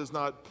ought does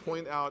not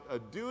point out a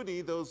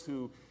duty. Those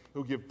who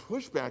give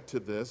pushback to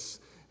this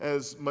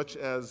as much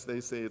as they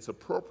say it's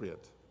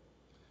appropriate.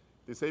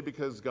 They say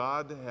because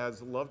God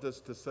has loved us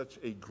to such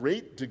a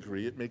great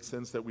degree, it makes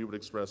sense that we would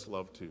express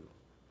love too.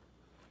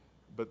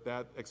 But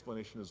that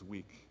explanation is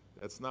weak.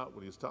 That's not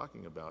what he's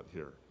talking about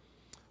here.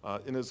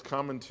 In his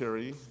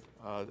commentary,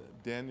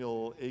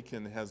 Daniel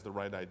Aiken has the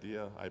right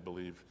idea, I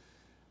believe.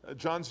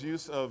 John's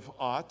use of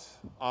ought,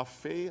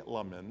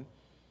 aphelamen,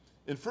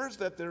 infers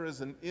that there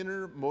is an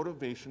inner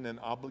motivation and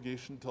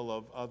obligation to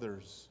love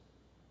others.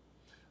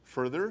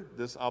 Further,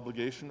 this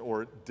obligation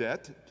or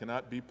debt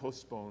cannot be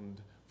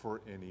postponed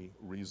for any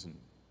reason.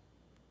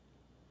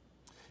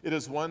 It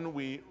is one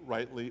we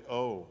rightly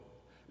owe.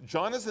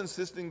 John is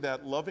insisting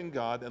that loving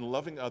God and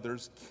loving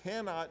others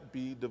cannot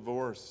be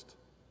divorced,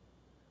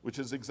 which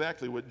is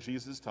exactly what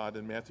Jesus taught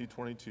in Matthew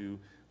 22,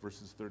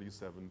 verses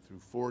 37 through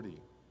 40.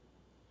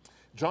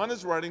 John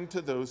is writing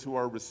to those who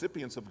are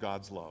recipients of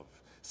God's love.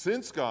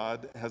 Since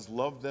God has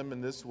loved them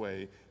in this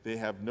way, they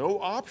have no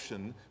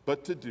option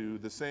but to do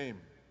the same.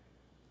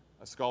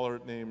 A scholar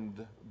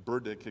named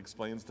Burdick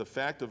explains the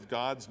fact of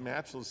God's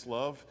matchless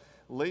love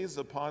lays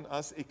upon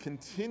us a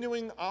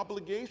continuing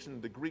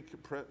obligation, the Greek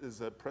is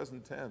a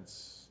present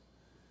tense,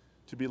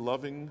 to be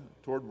loving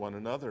toward one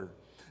another.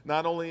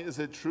 Not only is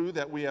it true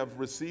that we have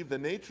received the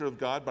nature of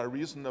God by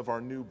reason of our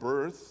new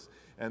birth,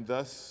 and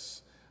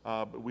thus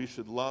we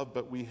should love,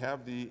 but we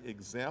have the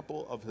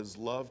example of his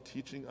love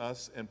teaching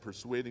us and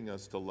persuading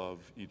us to love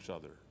each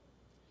other.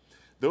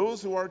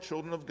 Those who are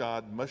children of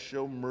God must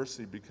show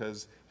mercy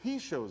because he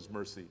shows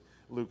mercy,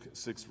 Luke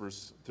 6,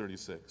 verse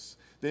 36.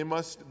 They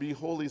must be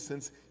holy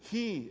since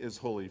he is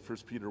holy, 1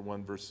 Peter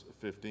 1, verse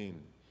 15.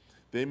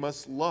 They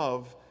must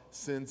love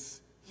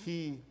since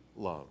he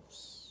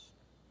loves.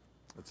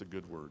 That's a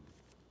good word.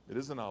 It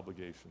is an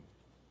obligation.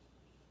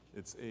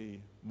 It's a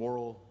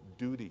moral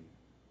duty.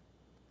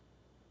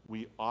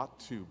 We ought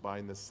to,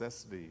 by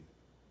necessity,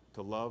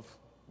 to love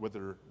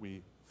whether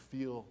we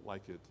feel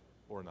like it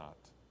or not.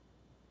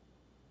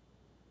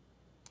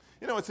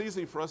 You know, it's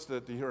easy for us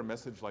to hear a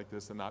message like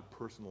this and not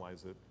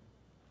personalize it.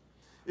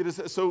 It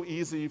is so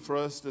easy for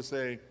us to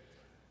say,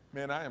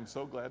 man, I am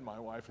so glad my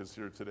wife is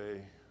here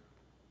today.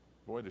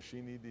 Boy, does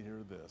she need to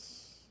hear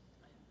this.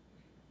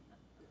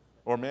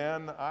 Or,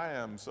 man, I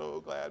am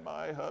so glad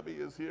my hubby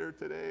is here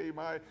today.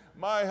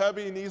 My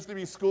hubby needs to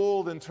be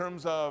schooled in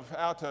terms of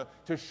how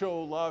to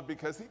show love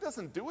because he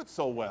doesn't do it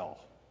so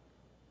well.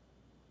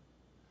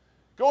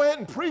 Go ahead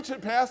and preach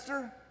it,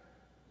 Pastor.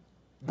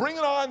 Bring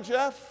it on,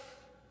 Jeff.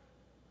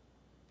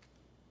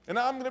 And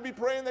I'm going to be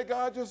praying that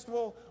God just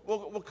will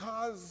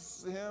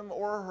cause him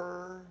or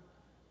her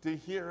to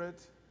hear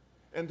it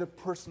and to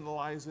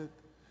personalize it,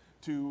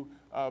 to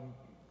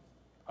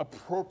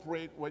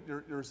appropriate what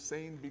you're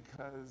saying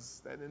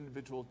because that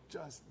individual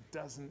just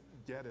doesn't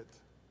get it.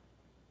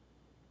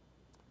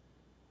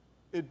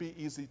 It'd be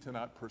easy to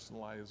not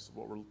personalize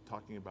what we're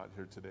talking about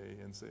here today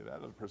and say that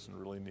other person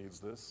really needs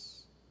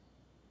this.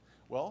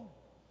 Well,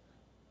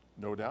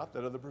 no doubt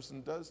that other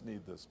person does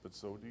need this, but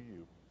so do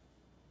you.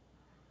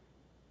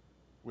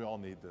 We all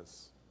need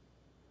this.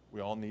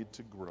 We all need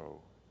to grow.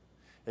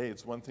 Hey,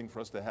 it's one thing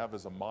for us to have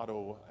as a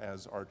motto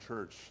as our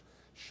church,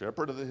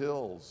 Shepherd of the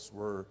Hills,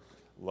 where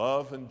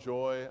love and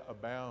joy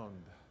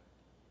abound.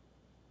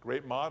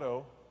 Great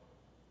motto.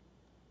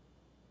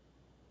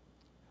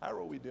 How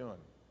are we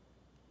doing?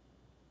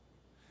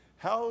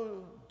 How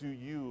do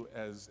you,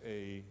 as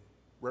a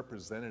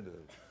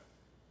representative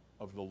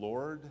of the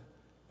Lord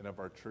and of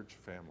our church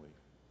family,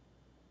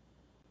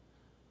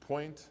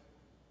 point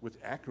with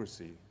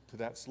accuracy to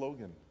that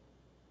slogan,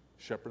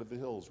 Shepherd of the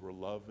Hills, where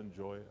love and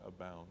joy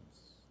abounds?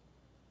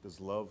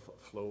 Does love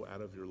flow out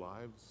of your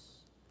lives?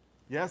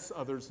 Yes,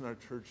 others in our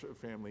church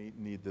family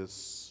need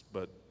this,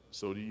 but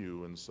so do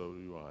you and so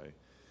do I.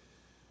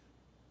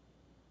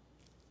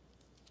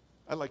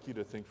 I'd like you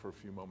to think for a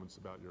few moments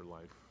about your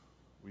life.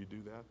 Will you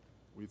do that?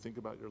 Will you think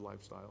about your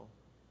lifestyle?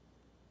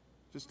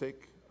 Just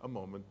take a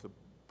moment to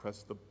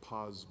press the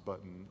pause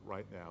button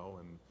right now,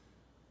 and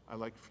I'd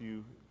like for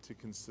you to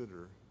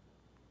consider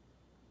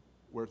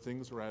where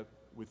things are at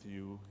with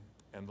you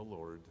and the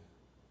Lord,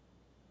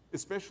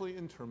 especially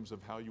in terms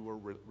of how you are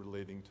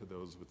relating to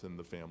those within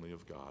the family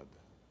of God.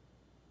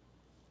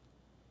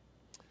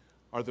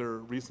 Are there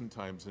recent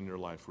times in your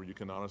life where you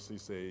can honestly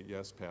say,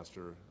 yes,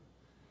 Pastor,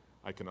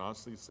 I can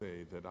honestly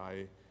say that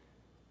I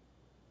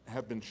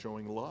have been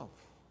showing love?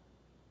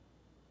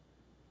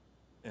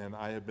 And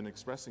I have been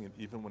expressing it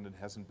even when it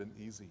hasn't been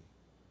easy.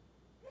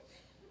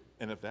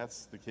 And if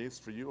that's the case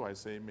for you, I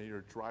say, may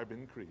your tribe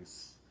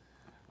increase.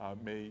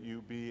 May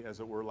you be, as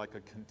it were, like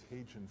a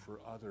contagion for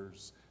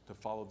others to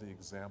follow the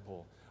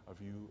example of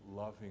you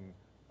loving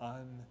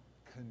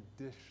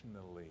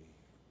unconditionally,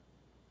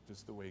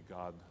 just the way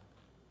God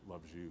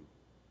loves you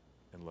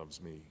and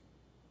loves me.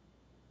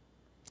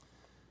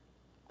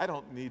 I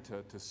don't need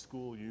to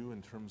school you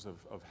in terms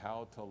of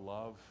how to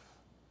love.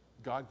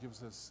 God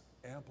gives us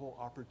ample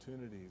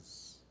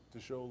opportunities to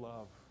show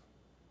love.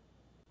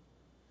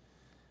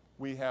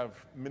 We have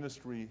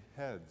ministry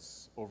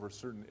heads over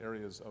certain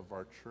areas of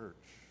our church.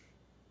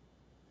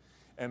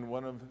 And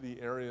one of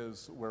the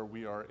areas where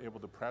we are able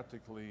to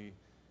practically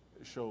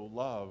show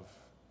love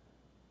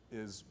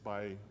is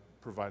by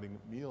providing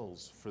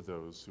meals for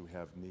those who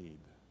have need.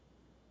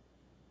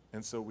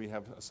 And so we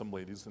have some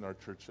ladies in our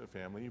church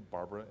family,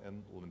 Barbara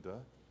and Linda,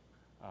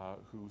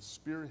 who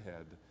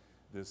spearhead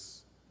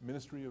this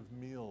ministry of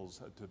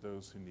meals to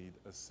those who need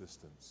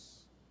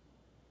assistance.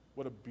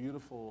 What a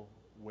beautiful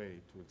way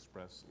to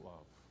express love.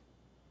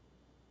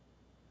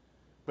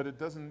 But it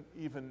doesn't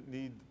even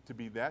need to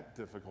be that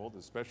difficult,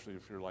 especially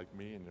if you're like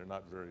me and you're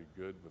not very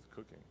good with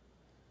cooking.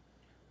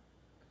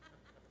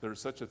 There's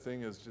such a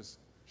thing as just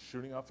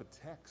shooting off a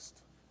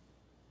text,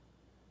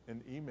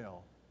 an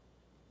email,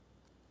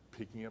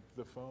 picking up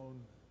the phone.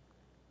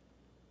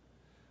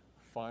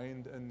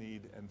 Find a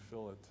need and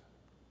fill it.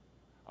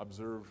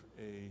 Observe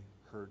a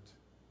hurt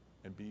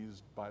and be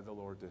used by the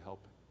Lord to help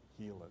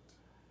heal it.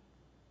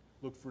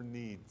 Look for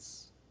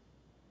needs.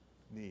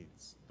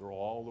 Needs. They're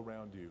all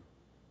around you.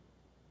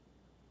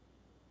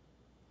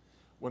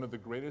 One of the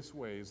greatest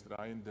ways that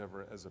I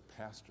endeavor as a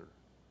pastor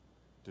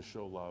to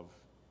show love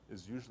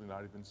is usually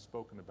not even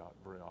spoken about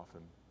very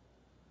often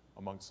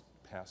amongst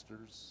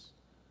pastors,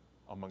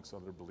 amongst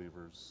other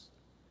believers,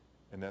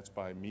 and that's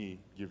by me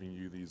giving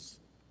you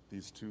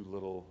these two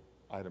little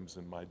items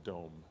in my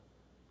dome,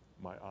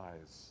 my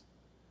eyes.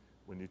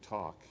 When you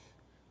talk,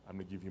 I'm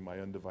going to give you my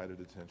undivided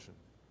attention.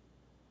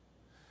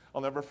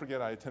 I'll never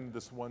forget, I attended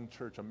this one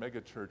church, a mega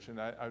church, and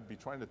I'd be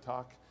trying to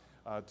talk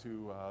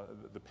to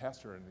the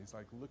pastor, and he's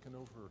like looking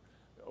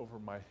over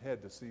my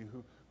head to see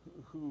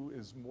who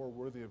is more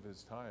worthy of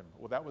his time.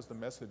 Well, that was the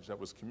message that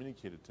was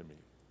communicated to me.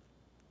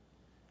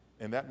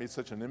 And that made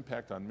such an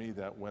impact on me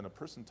that when a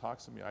person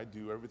talks to me, I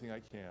do everything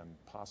I can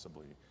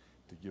possibly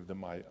to give them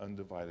my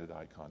undivided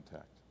eye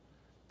contact.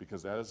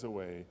 Because that is the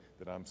way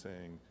that I'm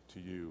saying to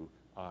you,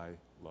 I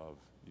love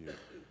you.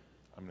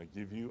 I'm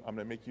going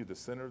to make you the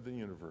center of the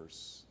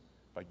universe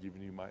by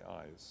giving you my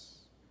eyes.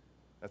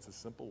 That's a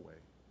simple way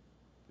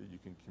that you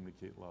can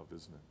communicate love,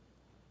 isn't it?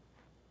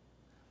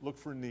 Look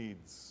for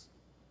needs.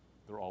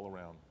 They're all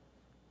around.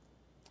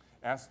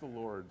 Ask the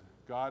Lord,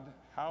 God,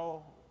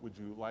 how would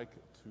you like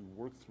to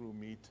work through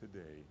me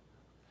today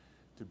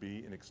to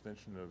be an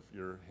extension of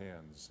your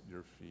hands,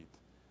 your feet,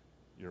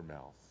 your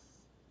mouth,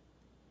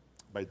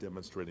 by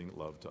demonstrating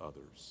love to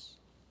others?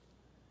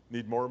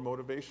 Need more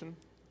motivation?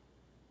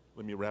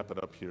 Let me wrap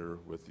it up here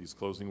with these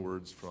closing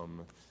words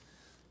from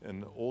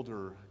an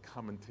older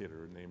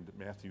commentator named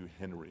Matthew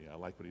Henry. I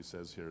like what he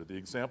says here. The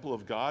example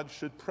of God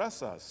should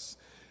press us.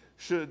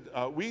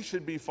 We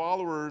should be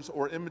followers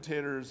or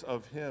imitators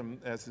of him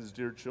as his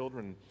dear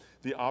children.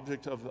 The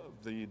object of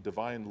the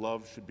divine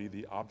love should be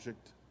the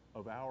object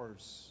of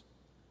ours.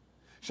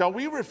 Shall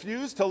we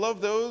refuse to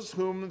love those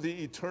whom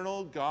the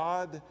eternal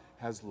God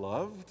has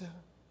loved?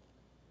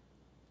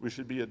 We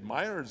should be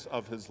admirers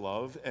of his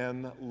love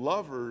and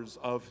lovers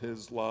of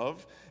his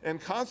love,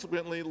 and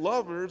consequently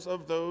lovers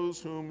of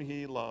those whom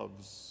he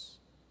loves.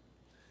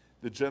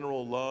 The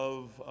general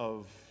love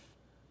of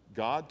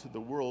God to the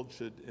world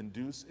should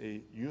induce a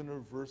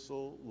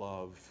universal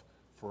love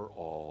for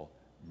all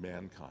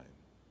mankind.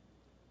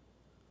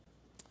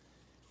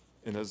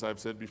 And as I've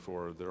said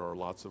before, there are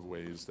lots of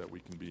ways that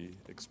we can be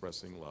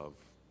expressing love.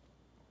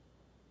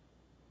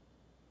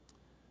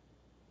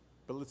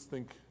 But let's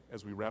think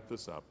as we wrap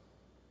this up,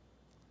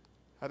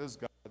 how does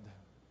God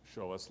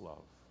show us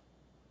love?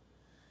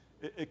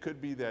 It could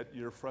be that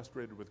you're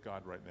frustrated with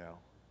God right now.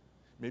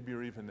 Maybe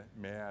you're even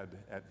mad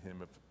at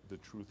him if the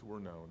truth were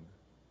known.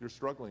 You're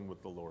struggling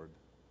with the Lord.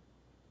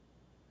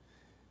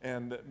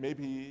 And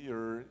maybe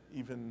you're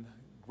even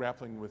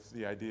grappling with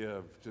the idea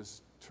of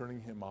just turning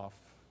him off,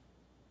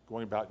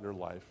 going about your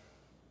life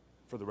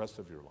for the rest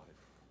of your life.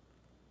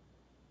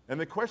 And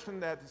the question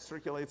that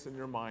circulates in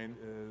your mind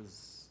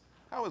is,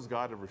 how has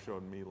God ever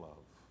shown me love?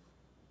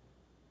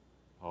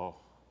 Oh,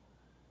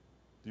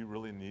 do you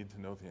really need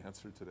to know the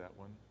answer to that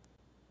one?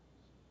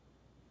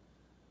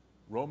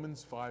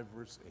 Romans 5,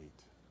 verse 8.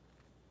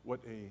 What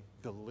a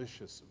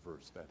delicious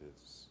verse that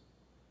is.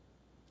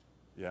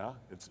 Yeah,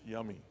 it's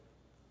yummy.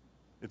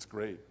 It's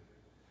great.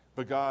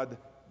 But God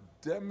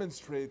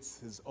demonstrates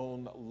his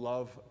own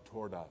love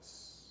toward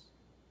us.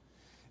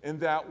 In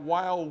that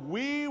while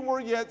we were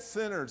yet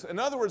sinners, in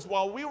other words,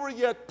 while we were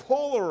yet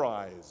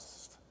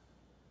polarized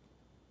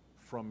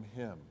from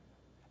him,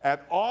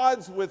 at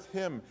odds with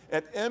him,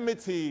 at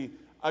enmity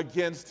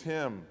against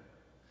him,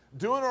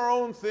 doing our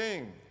own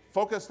thing,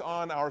 focused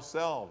on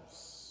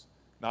ourselves,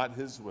 not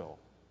his will.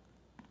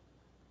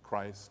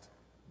 Christ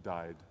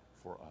died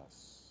for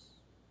us.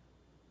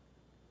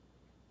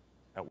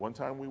 At one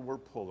time we were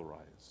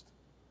polarized,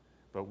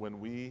 but when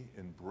we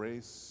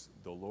embrace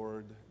the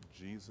Lord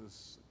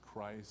Jesus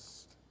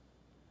Christ,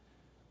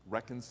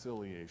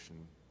 reconciliation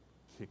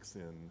kicks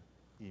in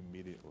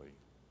immediately.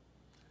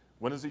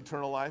 When is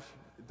eternal life?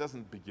 It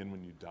doesn't begin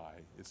when you die.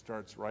 It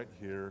starts right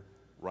here,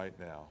 right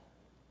now.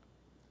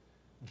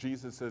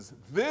 Jesus says,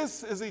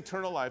 "This is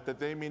eternal life, that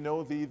they may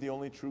know thee, the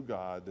only true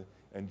God,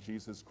 and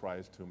Jesus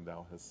Christ, whom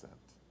thou hast sent."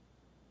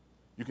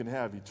 You can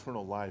have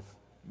eternal life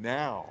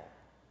now.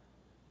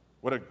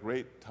 What a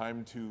great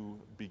time to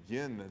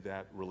begin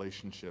that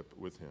relationship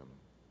with him.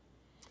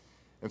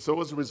 And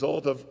so as a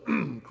result of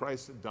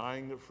Christ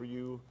dying for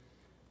you,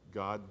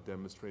 God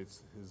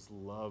demonstrates his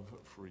love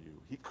for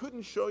you. He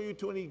couldn't show you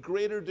to any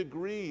greater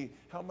degree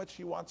how much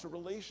he wants a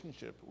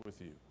relationship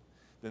with you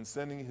than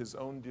sending his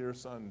own dear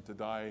son to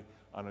die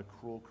on a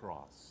cruel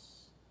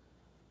cross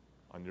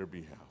on your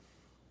behalf.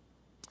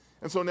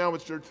 And so now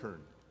it's your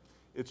turn.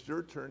 It's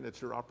your turn.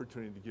 It's your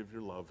opportunity to give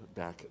your love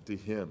back to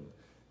him.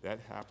 That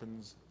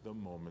happens the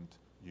moment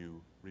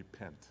you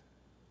repent.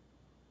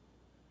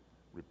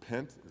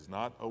 Repent is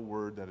not a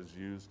word that is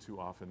used too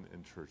often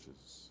in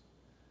churches.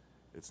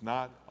 It's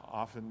not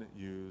often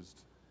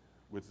used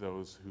with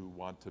those who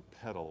want to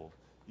peddle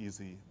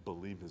easy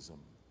believism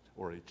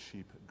or a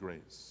cheap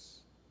grace.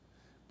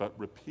 But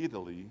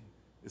repeatedly,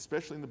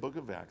 especially in the book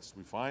of Acts,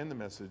 we find the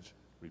message,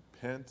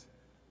 repent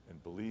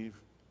and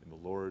believe in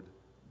the Lord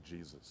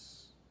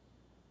Jesus.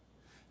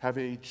 Have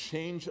a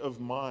change of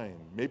mind.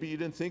 Maybe you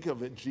didn't think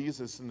of it,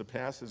 Jesus in the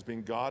past as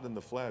being God in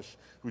the flesh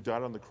who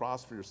died on the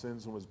cross for your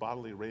sins and was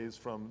bodily raised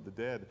from the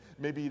dead.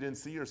 Maybe you didn't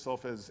see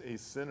yourself as a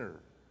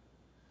sinner.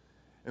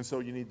 And so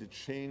you need to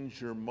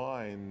change your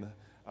mind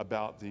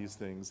about these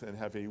things and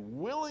have a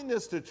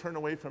willingness to turn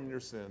away from your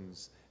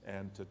sins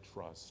and to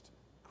trust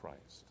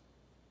Christ.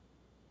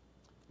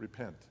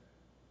 Repent.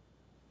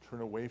 Turn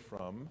away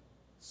from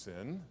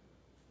sin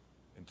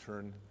and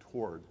turn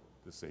toward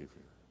the Savior.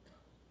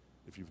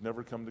 If you've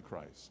never come to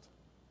Christ,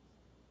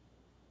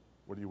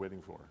 what are you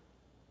waiting for?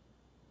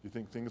 You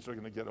think things are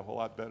going to get a whole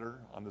lot better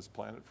on this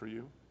planet for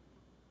you?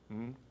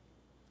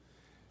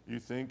 You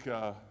think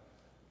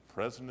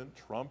President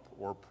Trump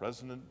or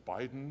President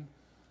Biden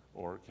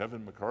or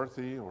Kevin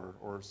McCarthy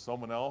or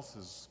someone else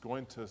is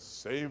going to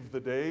save the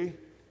day?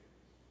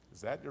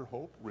 Is that your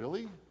hope?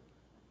 Really?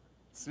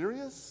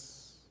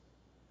 Serious?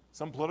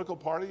 Some political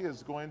party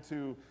is going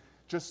to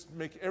just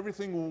make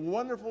everything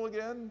wonderful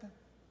again?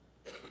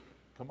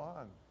 Come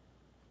on.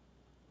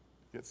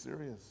 Get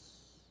serious.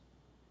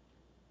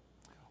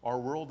 Our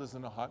world is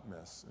in a hot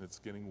mess, and it's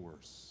getting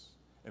worse.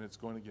 And it's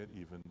going to get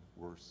even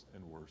worse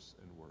and worse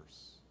and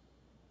worse.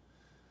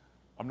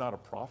 I'm not a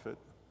prophet.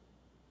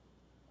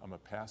 I'm a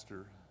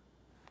pastor,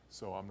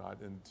 so I'm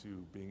not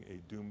into being a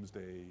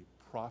doomsday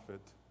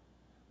prophet,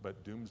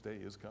 but doomsday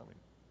is coming.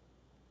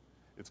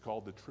 It's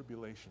called the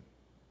tribulation,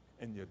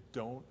 and you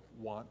don't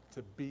want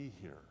to be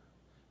here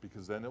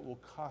because then it will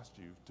cost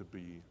you to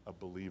be a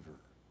believer.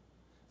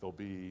 There'll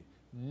be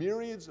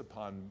myriads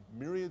upon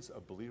myriads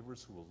of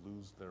believers who will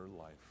lose their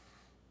life.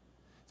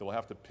 They will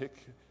have to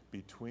pick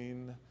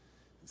between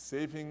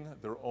saving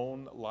their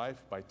own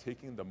life by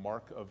taking the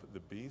mark of the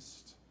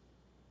beast.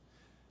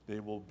 They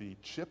will be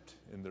chipped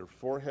in their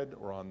forehead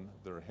or on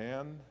their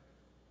hand.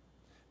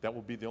 That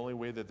will be the only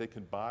way that they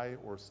can buy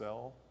or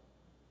sell.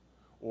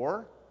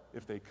 Or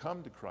if they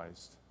come to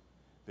Christ,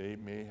 they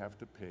may have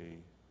to pay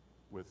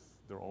with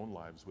their own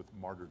lives with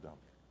martyrdom.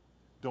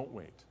 Don't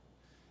wait.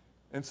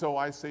 And so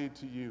I say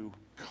to you,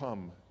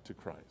 come to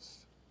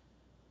Christ.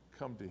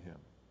 Come to him.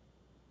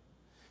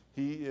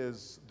 He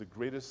is the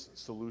greatest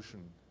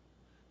solution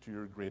to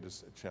your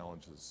greatest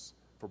challenges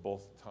for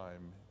both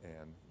time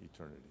and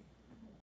eternity.